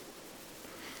face.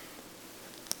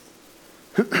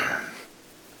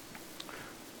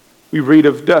 We read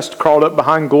of dust crawled up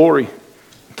behind glory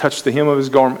and touched the hem of his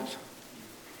garment.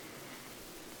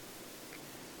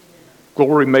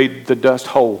 Glory made the dust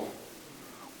whole.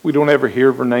 We don't ever hear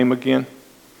of her name again.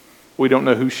 We don't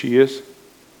know who she is.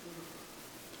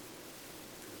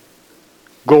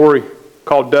 Glory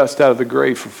called dust out of the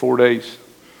grave for 4 days.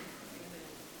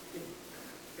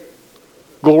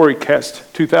 Glory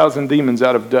cast 2,000 demons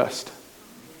out of dust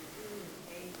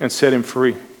and set him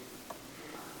free.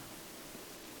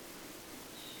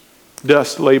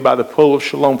 Dust lay by the pool of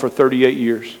Siloam for 38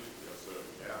 years.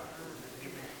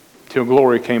 till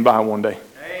glory came by one day.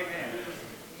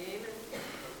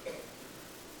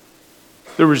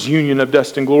 There was union of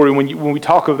dust and glory. When we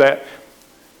talk of that,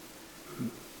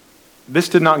 this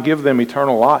did not give them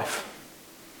eternal life.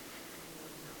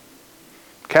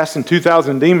 Casting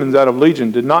 2,000 demons out of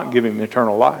Legion did not give him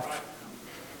eternal life.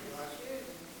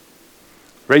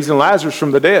 Raising Lazarus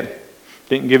from the dead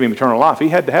didn't give him eternal life. He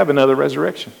had to have another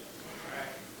resurrection.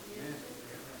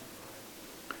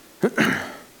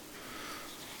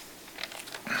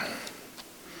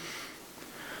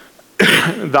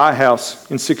 Thy house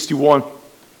in 61.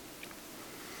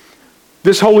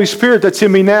 This Holy Spirit that's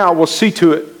in me now will see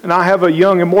to it. And I have a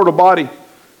young immortal body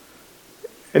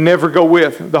and never go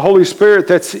with. The Holy Spirit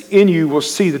that's in you will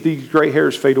see that these gray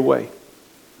hairs fade away.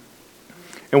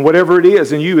 And whatever it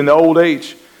is in you in the old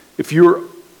age, if you're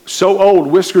so old,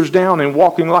 whiskers down and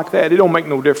walking like that, it don't make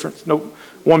no difference, no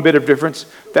one bit of difference.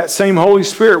 That same Holy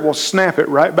Spirit will snap it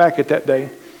right back at that day.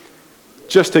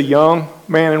 Just a young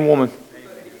man and woman.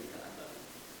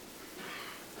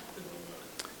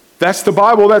 That's the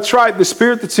Bible, that's right. The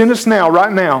Spirit that's in us now,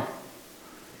 right now.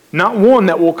 Not one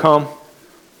that will come.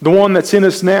 The one that's in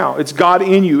us now. It's God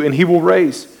in you, and He will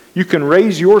raise. You can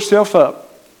raise yourself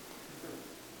up.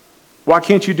 Why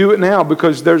can't you do it now?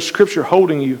 Because there's Scripture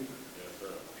holding you.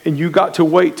 And you got to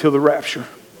wait till the rapture.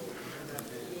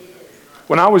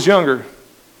 When I was younger,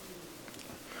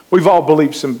 we've all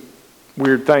believed some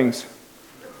weird things.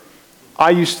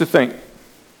 I used to think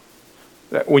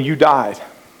that when you died,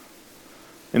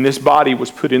 and this body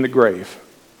was put in the grave,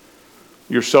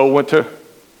 your soul went to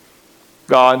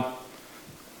God.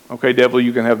 Okay, devil,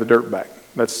 you can have the dirt back.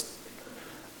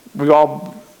 We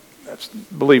all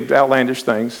believed outlandish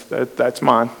things. That's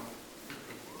mine.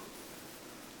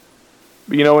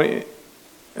 But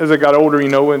as I got older,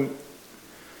 when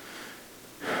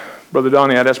Brother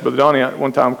Donnie, I'd asked Brother Donnie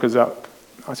one time, because I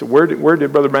said, where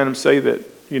did Brother Branham say that,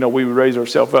 we would raise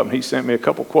ourselves up? And he sent me a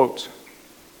couple quotes.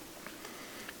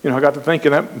 I got to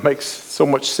thinking that makes so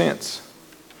much sense.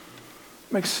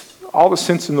 It makes all the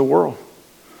sense in the world.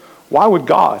 Why would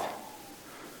God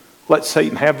let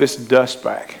Satan have this dust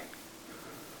back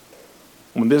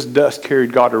when this dust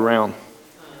carried God around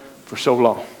for so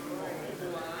long?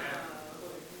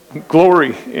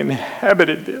 Glory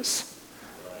inhabited this.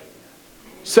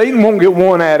 Satan won't get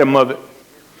one atom of it.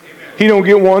 He don't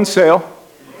get one cell.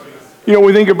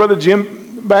 We think of Brother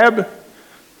Jim Babb,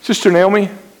 Sister Naomi,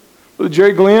 Brother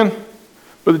Jerry Glenn,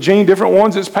 Brother Gene, different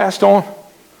ones that's passed on.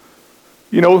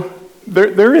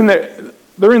 They're in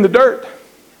the dirt.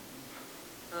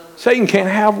 Satan can't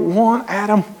have one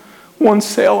atom, one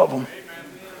cell of them.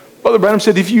 Brother Branham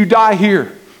said, if you die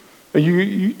here, and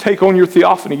you take on your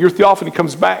theophany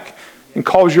comes back and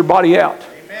calls your body out.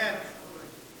 Amen.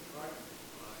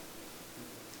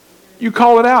 You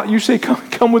call it out. You say,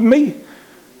 come with me.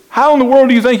 How in the world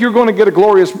do you think you're going to get a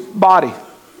glorious body?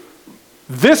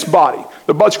 This body.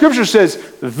 The Scripture says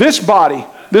this body,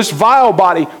 this vile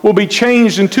body, will be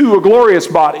changed into a glorious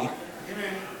body.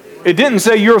 It didn't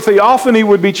say your theophany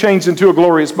would be changed into a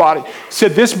glorious body. It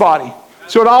said this body.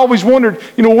 So I always wondered,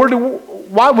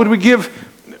 why would we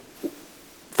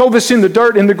throw this in the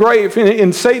dirt, in the grave,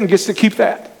 and Satan gets to keep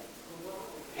that?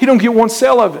 He don't get one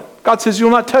cell of it. God says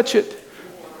you'll not touch it.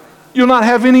 You'll not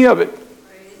have any of it.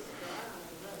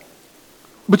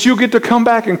 But you'll get to come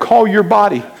back and call your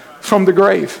body from the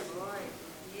grave.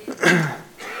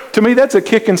 To me, that's a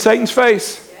kick in Satan's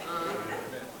face.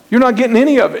 You're not getting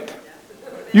any of it.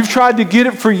 You've tried to get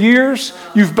it for years.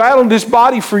 You've battled this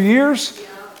body for years.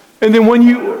 And then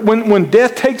when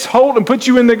death takes hold and puts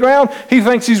you in the ground, he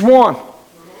thinks he's won.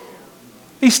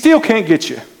 He still can't get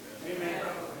you.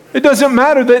 It doesn't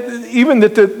matter that even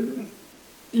that the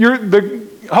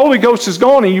Holy Ghost is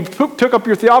gone and you took up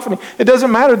your theophany. It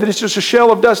doesn't matter that it's just a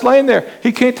shell of dust laying there.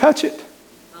 He can't touch it.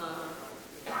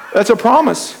 That's a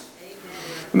promise.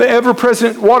 The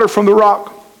ever-present water from the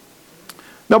rock.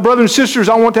 Now, brothers and sisters,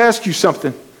 I want to ask you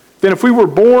something. Then if we were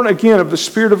born again of the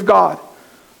Spirit of God,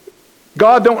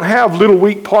 God don't have little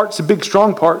weak parts and big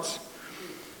strong parts.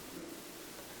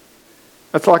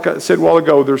 That's like I said a while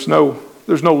ago, there's no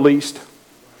least.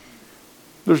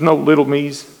 There's no little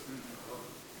me's,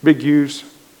 big U's,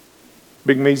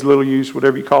 big me's, little U's,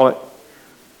 whatever you call it.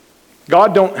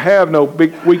 God don't have no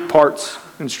big weak parts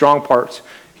and strong parts.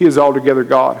 He is altogether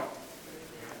God.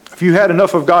 If you had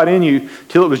enough of God in you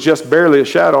till it was just barely a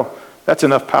shadow, that's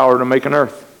enough power to make an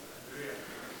earth.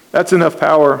 That's enough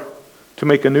power to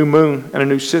make a new moon and a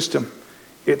new system.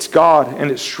 It's God and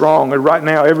it's strong. And right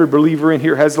now, every believer in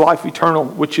here has life eternal,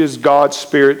 which is God's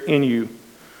Spirit in you.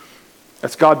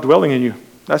 That's God dwelling in you.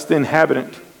 That's the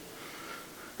inhabitant.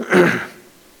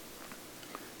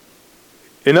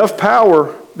 Enough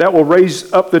power that will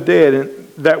raise up the dead, and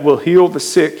that will heal the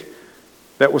sick,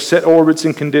 that will set orbits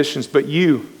and conditions. But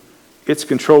you, it's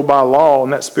controlled by law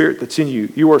and that spirit that's in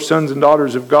you. You are sons and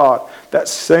daughters of God. That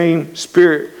same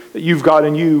spirit that you've got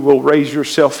in you will raise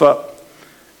yourself up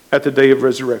at the day of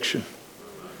resurrection.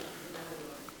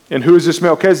 And who is this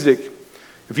Melchizedek?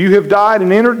 If you have died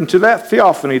and entered into that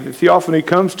theophany, the theophany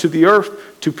comes to the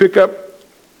earth to pick up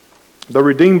the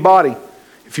redeemed body.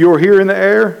 If you are here in the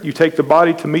air, you take the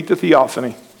body to meet the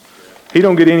theophany. He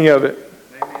don't get any of it.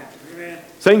 Amen.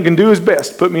 Satan can do his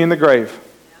best to put me in the grave.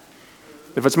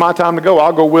 If it's my time to go,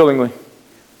 I'll go willingly.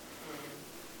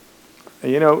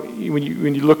 And you know, when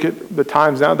you look at the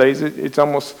times nowadays, it's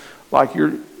almost like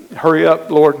you're, hurry up,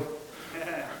 Lord.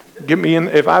 Get me in.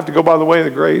 If I have to go by the way of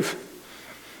the grave,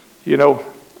 you know,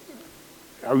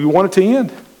 you want it to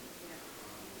end.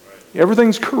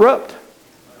 Everything's corrupt.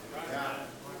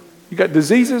 You got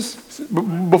diseases.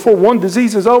 Before one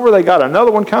disease is over, they got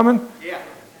another one coming.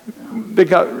 They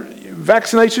got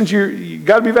vaccinations. You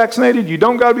got to be vaccinated. You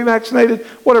don't got to be vaccinated.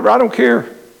 Whatever. I don't care.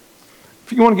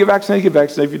 If you want to get vaccinated, get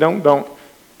vaccinated. If you don't.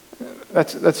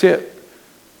 That's it.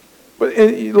 But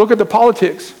look at the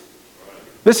politics.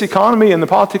 This economy and the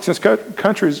politics in this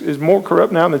country is more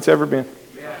corrupt now than it's ever been.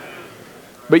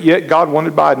 But yet God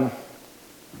wanted Biden.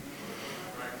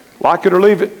 Like it or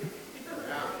leave it.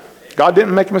 God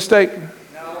didn't make a mistake.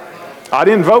 I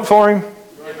didn't vote for him.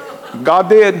 God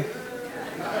did.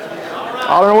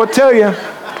 I don't know what to tell you.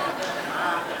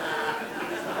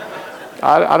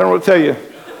 I don't know what to tell you.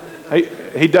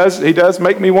 He does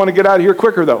make me want to get out of here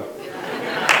quicker, though.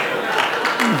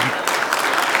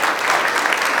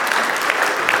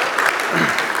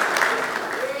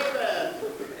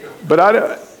 But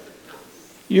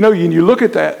you look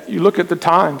at that. You look at the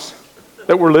times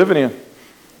that we're living in.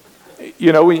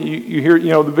 You know, you hear,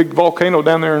 the big volcano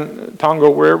down there in Tonga,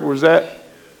 wherever it was at.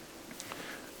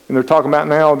 And they're talking about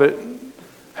now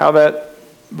how that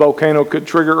volcano could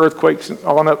trigger earthquakes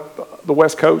on up the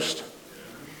West Coast.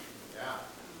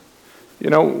 You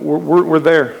know, we're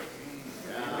there.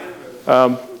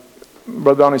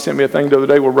 Brother Donnie sent me a thing the other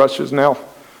day where Russia's now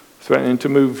threatening to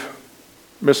move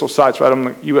missile sites right on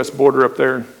the U.S. border up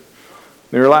there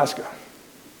near Alaska.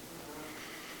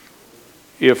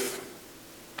 If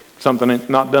something is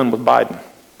not done with Biden.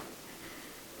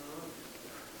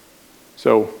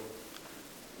 So,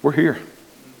 we're here.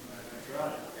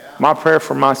 My prayer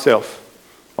for myself,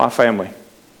 my family,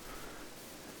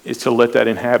 is to let that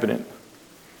inhabitant,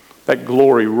 that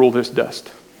glory, rule this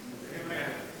dust.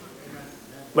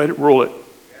 Let it rule it.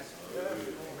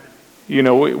 You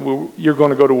know, you're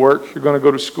going to go to work, you're going to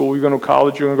go to school, you're going to go to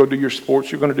college, you're going to go do your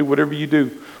sports, you're going to do whatever you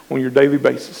do on your daily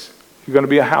basis. You're going to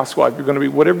be a housewife, you're going to be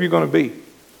whatever you're going to be.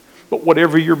 But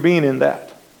whatever you're being in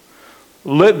that,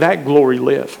 let that glory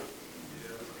live.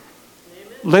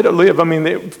 Let it live. I mean,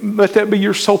 let that be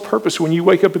your sole purpose when you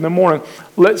wake up in the morning.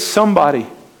 Let somebody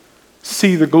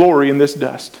see the glory in this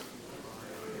dust.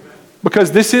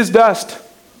 Because this is dust.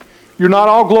 You're not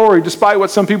all glory, despite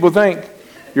what some people think.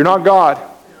 You're not God.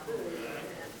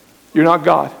 You're not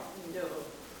God.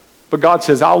 But God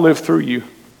says, I'll live through you.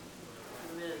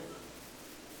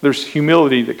 There's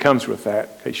humility that comes with that,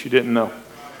 in case you didn't know.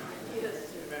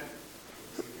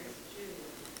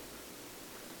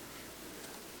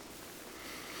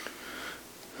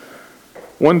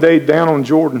 One day down on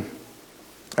Jordan,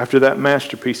 after that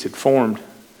masterpiece had formed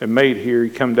and made here, he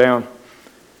come down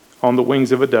on the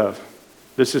wings of a dove.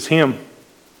 This is him.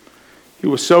 He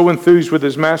was so enthused with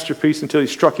his masterpiece until he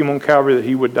struck him on Calvary that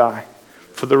he would die.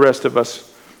 For the rest of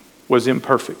us was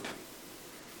imperfect.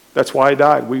 That's why he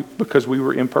died, because we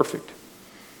were imperfect.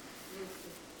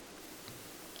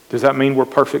 Does that mean we're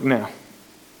perfect now?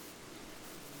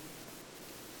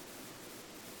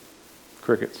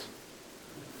 Crickets.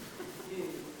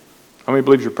 How many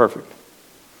believes you're perfect?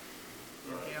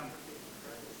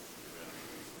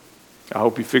 I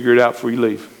hope you figure it out before you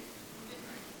leave.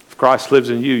 If Christ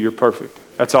lives in you, you're perfect.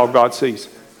 That's all God sees.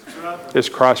 It's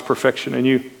Christ's perfection in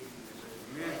you.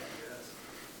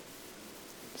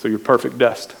 So you're perfect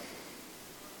dust.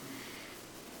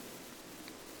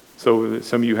 So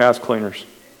some of you house cleaners,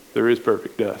 there is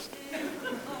perfect dust.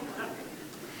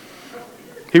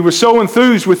 He was so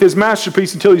enthused with his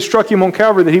masterpiece until he struck him on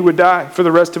Calvary that he would die. For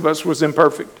the rest of us was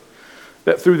imperfect.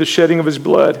 That through the shedding of his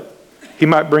blood, he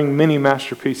might bring many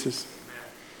masterpieces.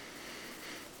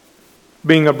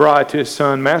 Being a bride to his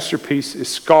son, masterpiece is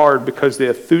scarred because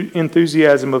the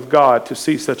enthusiasm of God to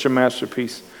see such a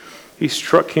masterpiece. He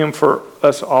struck him for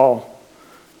us all.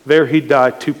 There he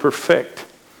died to perfect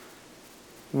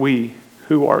we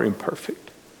who are imperfect.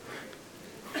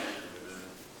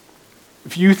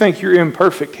 If you think you're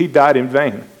imperfect, he died in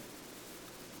vain.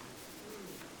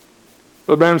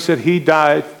 Brother Branham said he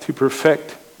died to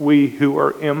perfect we who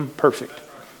are imperfect.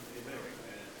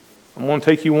 I'm going to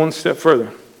take you one step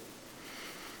further.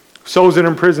 Souls that are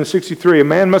in prison, 63. A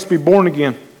man must be born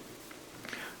again.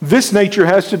 This nature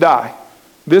has to die.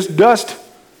 This dust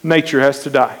nature has to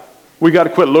die. We got to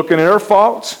quit looking at our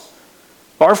faults,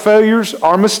 our failures,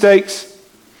 our mistakes,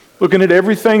 looking at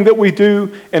everything that we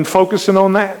do and focusing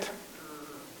on that.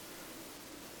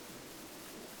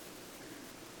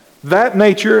 That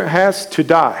nature has to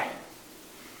die.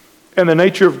 And the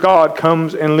nature of God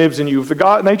comes and lives in you. If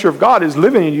the nature of God is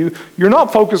living in you, you're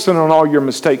not focusing on all your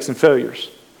mistakes and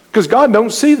failures. Because God don't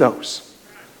see those.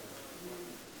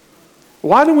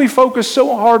 Why do we focus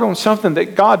so hard on something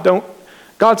that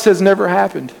God says never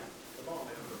happened?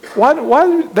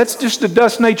 Why? That's just the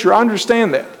dust nature. I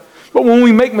understand that. But when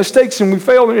we make mistakes and we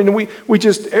fail and we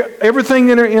just, everything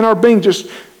in our being just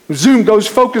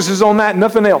focuses on that,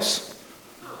 nothing else.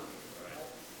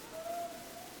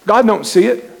 God don't see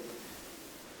it.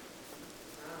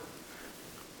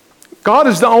 God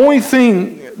is the only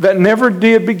thing that never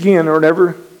did begin or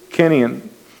never can end.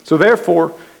 So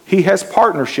therefore, he has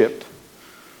partnershiped.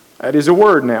 That is a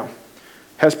word now.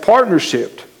 Has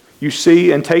partnershiped, you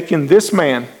see, and taken this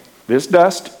man, this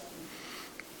dust,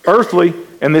 earthly,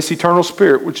 and this eternal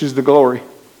spirit, which is the glory,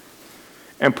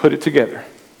 and put it together.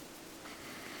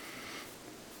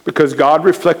 Because God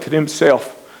reflected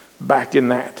himself back in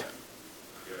that.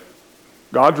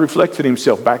 God reflected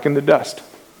himself back in the dust.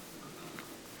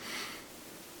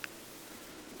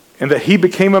 And that he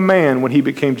became a man when he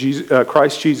became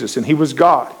Christ Jesus, and he was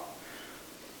God.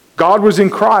 God was in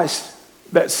Christ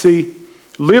that,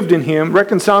 lived in him,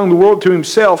 reconciling the world to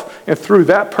himself, and through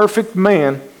that perfect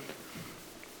man,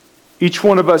 each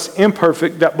one of us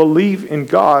imperfect that believe in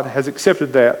God has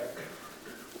accepted that.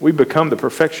 We become the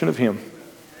perfection of him.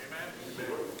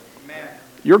 Amen.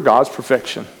 You're God's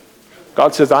perfection.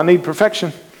 God says, I need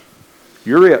perfection.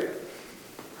 You're it.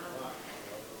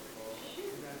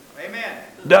 Amen.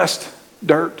 Dust,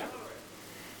 dirt.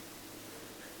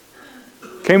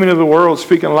 Came into the world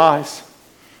speaking lies.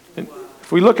 And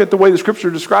if we look at the way the Scripture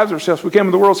describes ourselves, we came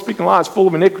into the world speaking lies, full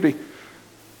of iniquity.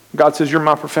 God says, you're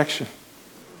my perfection.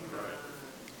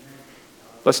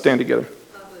 Let's stand together.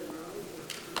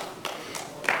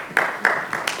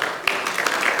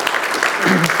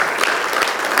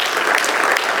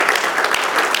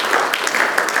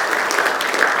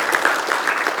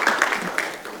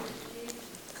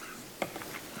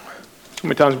 So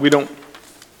many times we don't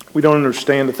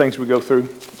understand the things we go through.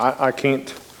 I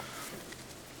don't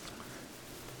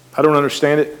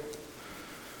understand it.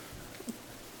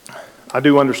 I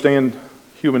do understand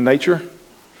human nature.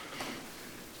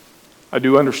 I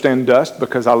do understand dust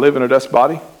because I live in a dust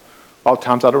body. A lot of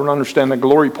times I don't understand the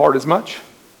glory part as much.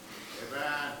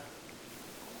 Amen.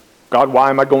 God, why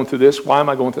am I going through this? Why am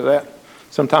I going through that?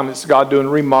 Sometimes it's God doing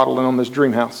remodeling on this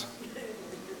dream house.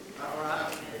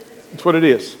 That's what it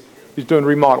is. He's doing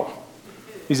remodel.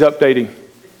 He's updating.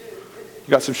 You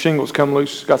got some shingles come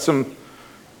loose. Got some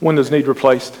windows need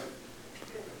replaced.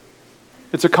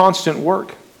 It's a constant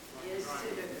work.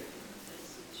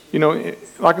 You know,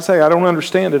 like I say, I don't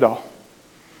understand it all.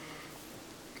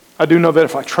 I do know that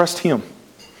if I trust him,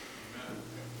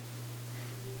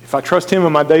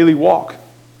 in my daily walk,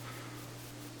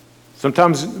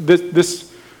 sometimes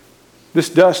this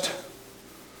dust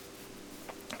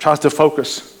tries to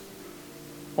focus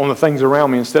on the things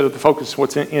around me instead of the focus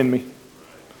what's in me.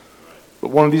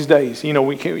 But one of these days, you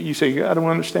know, you say, I don't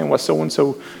understand why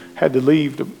so-and-so had to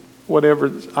leave to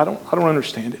whatever. I don't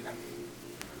understand it.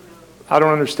 I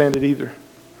don't understand it either.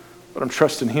 But I'm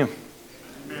trusting him.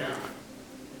 Amen.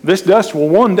 This dust will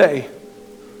one day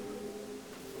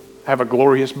have a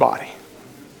glorious body.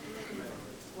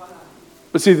 Wow.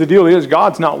 But see, the deal is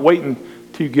God's not waiting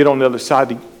till you get on the other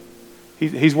side.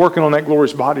 He's working on that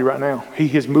glorious body right now. He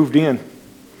has moved in.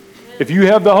 If you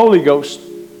have the Holy Ghost,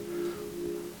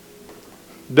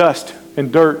 dust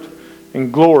and dirt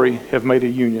and glory have made a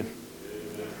union.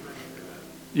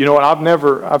 You know what?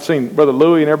 I've seen Brother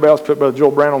Louie and everybody else put Brother Joel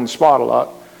Brown on the spot a lot.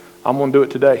 I'm going to do it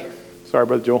today. Sorry,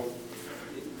 Brother Joel.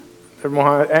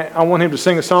 I want him to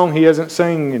sing a song he hasn't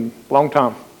sang in a long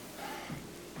time.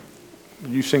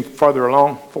 You sing farther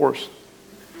along for us.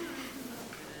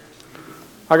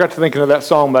 I got to thinking of that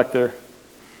song back there.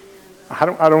 I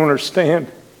don't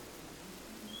understand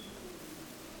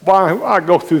why I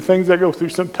go through things I go through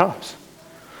sometimes.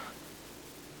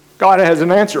 God has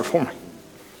an answer for me.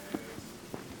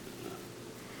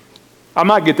 I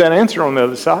might get that answer on the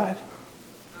other side.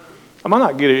 I might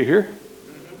not get it here.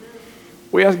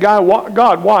 We ask God,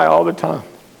 why all the time?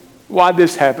 Why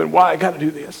this happened? Why I got to do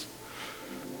this?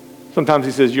 Sometimes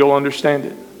he says, you'll understand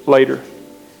it later.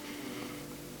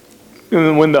 And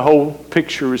then when the whole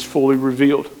picture is fully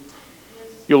revealed,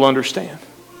 you'll understand.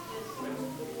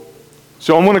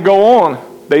 So I'm going to go on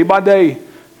day by day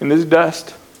in this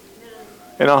dust.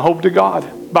 And I hope to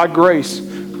God, by grace,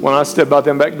 when I step out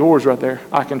them back doors right there,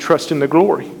 I can trust in the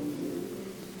glory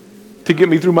to get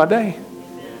me through my day.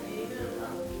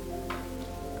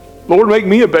 Lord, make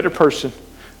me a better person.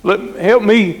 Help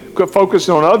me focus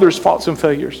on others' faults and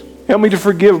failures. Help me to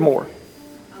forgive more.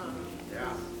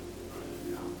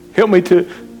 Help me to,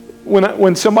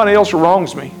 when somebody else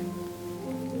wrongs me,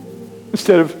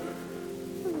 instead of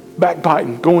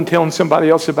backbiting, go and telling somebody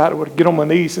else about it, get on my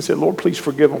knees and say, Lord, please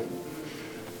forgive them.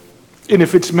 And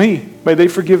if it's me, may they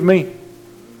forgive me.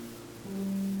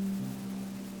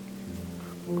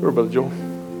 Go, Brother Joel.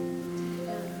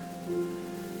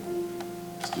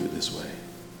 Let's do it this way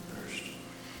first.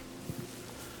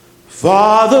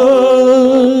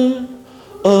 Father,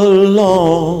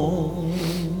 alone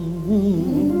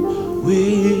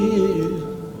will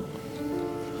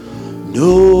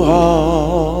know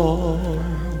all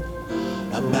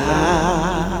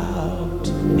about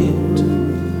it.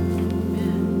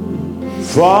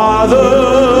 Father,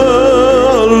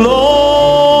 alone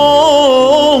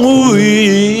will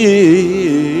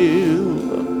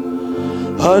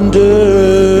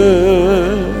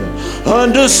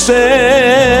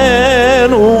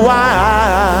understand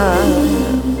why.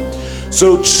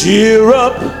 So cheer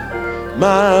up,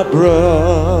 my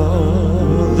brother.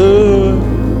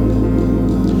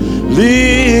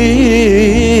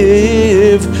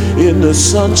 Live in the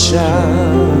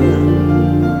sunshine.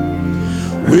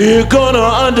 We're gonna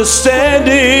understand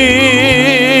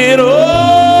it all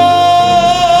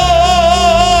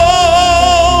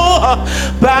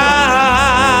by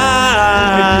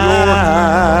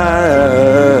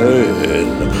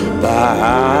and by.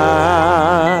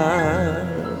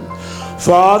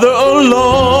 Father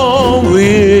alone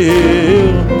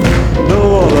will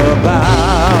know all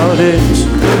about it.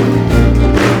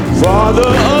 Father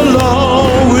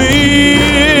alone,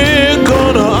 we're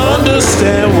gonna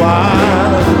understand why.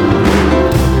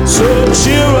 So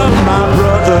cheer up, my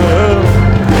brother.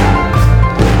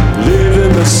 Live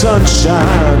in the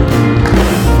sunshine.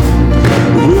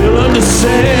 We'll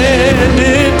understand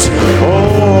it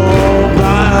all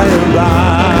by and by.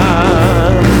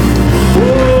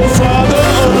 Oh, Father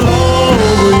alone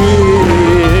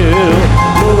will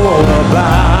know all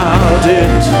about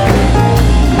it.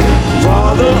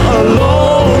 Father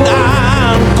alone,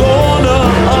 I'm gonna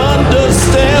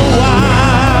understand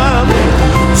why.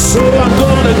 So I'm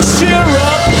gonna cheer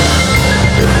up.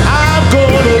 I'm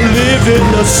gonna live in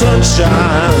the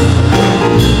sunshine,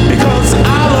 because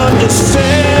I'll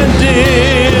understand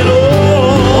it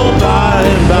all by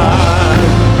and by.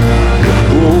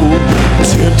 Oh,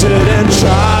 tempted and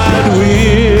tried,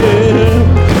 we're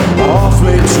off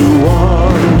made to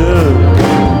wonder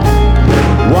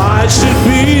why it should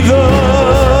be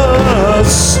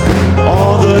thus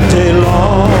all the day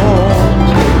long,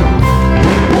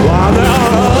 while there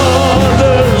are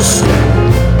others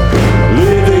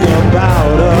living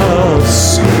about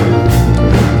us,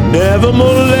 never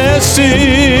molested,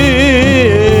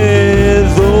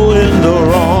 though in the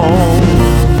wrong.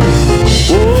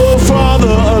 Oh, Father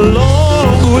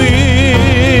alone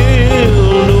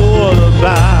will know all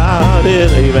about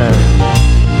it. Amen.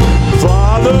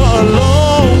 Father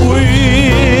alone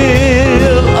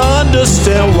will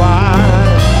understand why.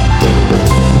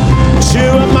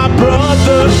 Cheer up, my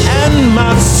brother and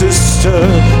my sister.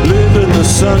 Live in the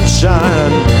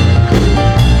sunshine.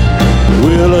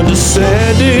 We'll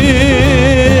understand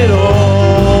it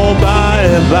all by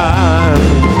and by.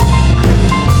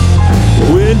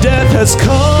 When death has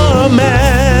come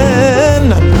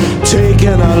and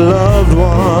taken our loved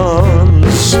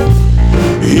ones,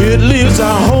 it leaves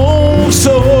our home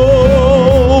so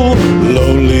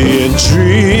lonely and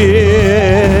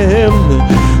trim.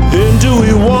 Then do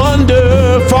we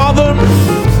wonder, Father,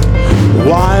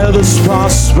 why others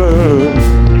prosper,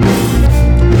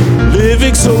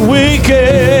 living so wicked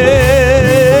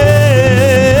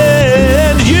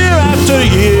year after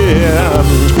year?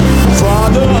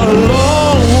 Father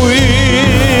alone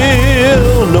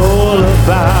will know all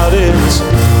about it.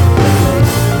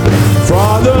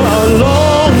 Father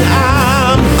alone,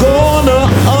 I'm gonna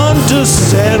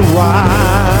understand why.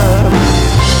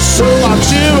 So I'll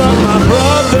cheer up, my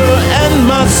brother and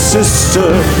my sister.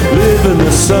 Live in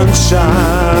the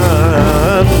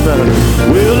sunshine.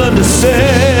 We'll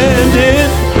understand it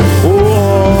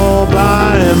all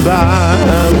by and by.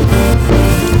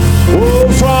 Oh,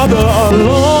 Father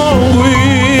alone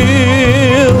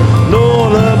will know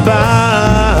all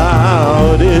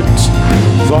about it.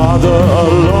 Father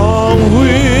alone,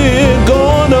 we're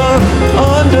gonna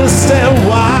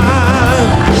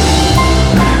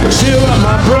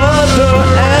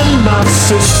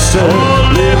sister,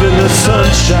 live in the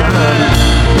sunshine.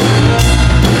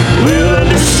 We'll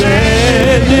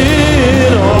understand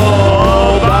it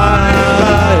all by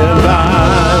and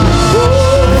by.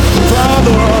 Oh,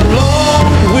 Father, along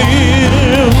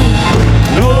with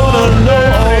gonna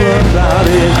know all about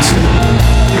it.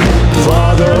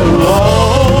 Father,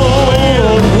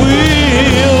 Lord,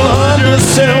 we'll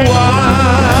understand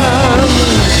why.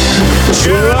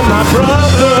 Cheer up my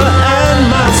brother and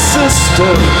my sister,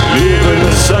 live in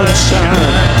the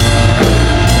sunshine.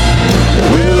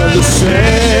 We'll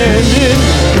understand it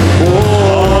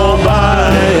all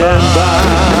by and by.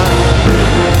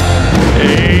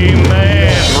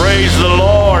 Amen. Praise the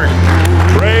Lord.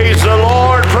 Praise the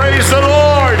Lord. Praise the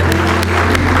Lord.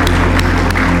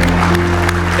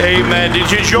 Amen.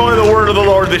 Did you enjoy the word of the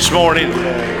Lord this morning?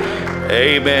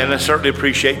 Amen. I certainly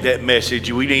appreciate that message.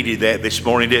 We needed that this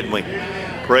morning, didn't we?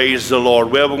 Praise the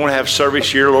Lord. Well, we're going to have service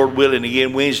here, Lord willing,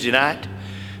 again Wednesday night.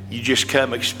 You just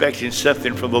come expecting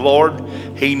something from the Lord.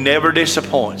 He never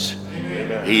disappoints.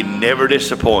 He never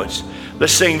disappoints.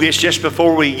 Let's sing this just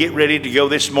before we get ready to go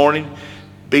this morning.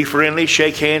 Be friendly,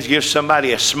 shake hands, give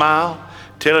somebody a smile.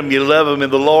 Tell them you love them in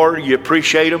the Lord, you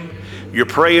appreciate them, you're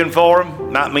praying for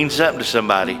them. Might mean something to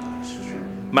somebody.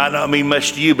 Might not mean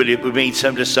much to you, but it would mean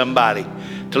something to somebody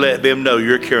to let them know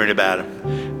you're caring about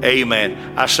them.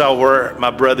 Amen. I saw where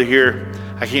my brother here,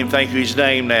 I can't even think of his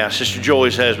name now, Sister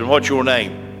Joy's husband. What's your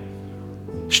name?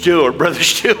 Stewart, Brother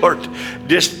Stewart.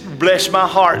 Just blessed my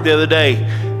heart the other day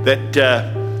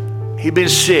that he'd been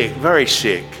sick, very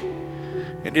sick.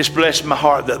 It just blessed my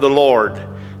heart that the Lord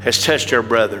has touched our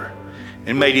brother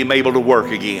and made him able to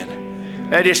work again.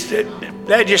 That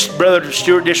just Brother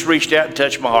Stewart just reached out and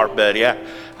touched my heart, buddy.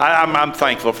 I'm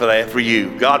thankful for that, for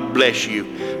you. God bless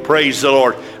you. Praise the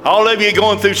Lord. All of you are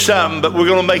going through something, but we're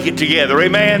going to make it together.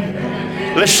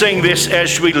 Amen. Let's sing this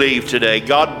as we leave today.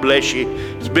 God bless you.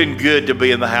 It's been good to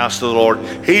be in the house of the Lord.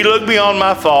 He looked beyond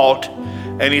my fault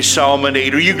and he saw my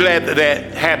need. Are you glad that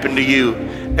that happened to you?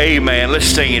 Amen. Let's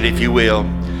sing it if you will.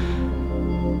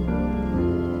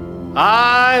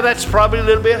 That's probably a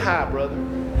little bit high, brother.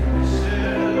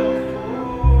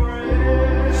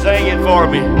 Sing it for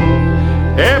me.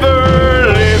 Ever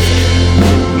lift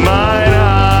mine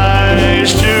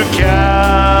eyes to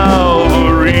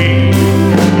Calvary.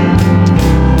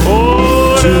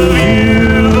 To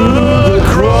view the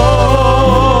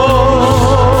cross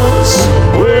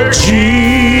where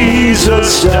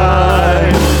Jesus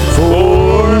died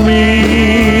for me.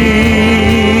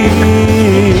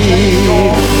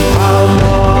 How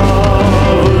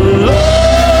marvelous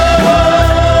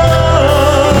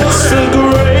the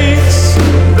grace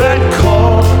that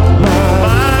caught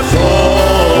my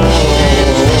fallen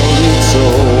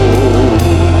soul.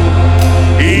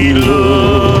 He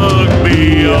looked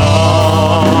beyond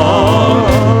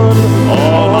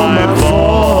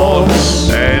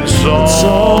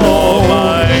saw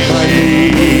my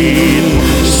need.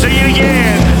 Sing it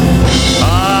again.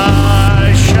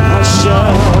 I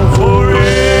shall forever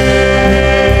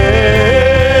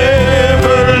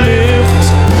lift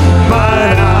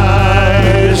mine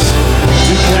eyes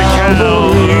to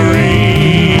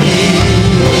Calvary.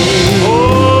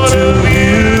 Oh, to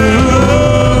view the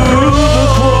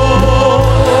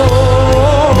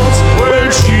cross where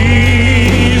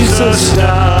Jesus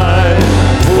died.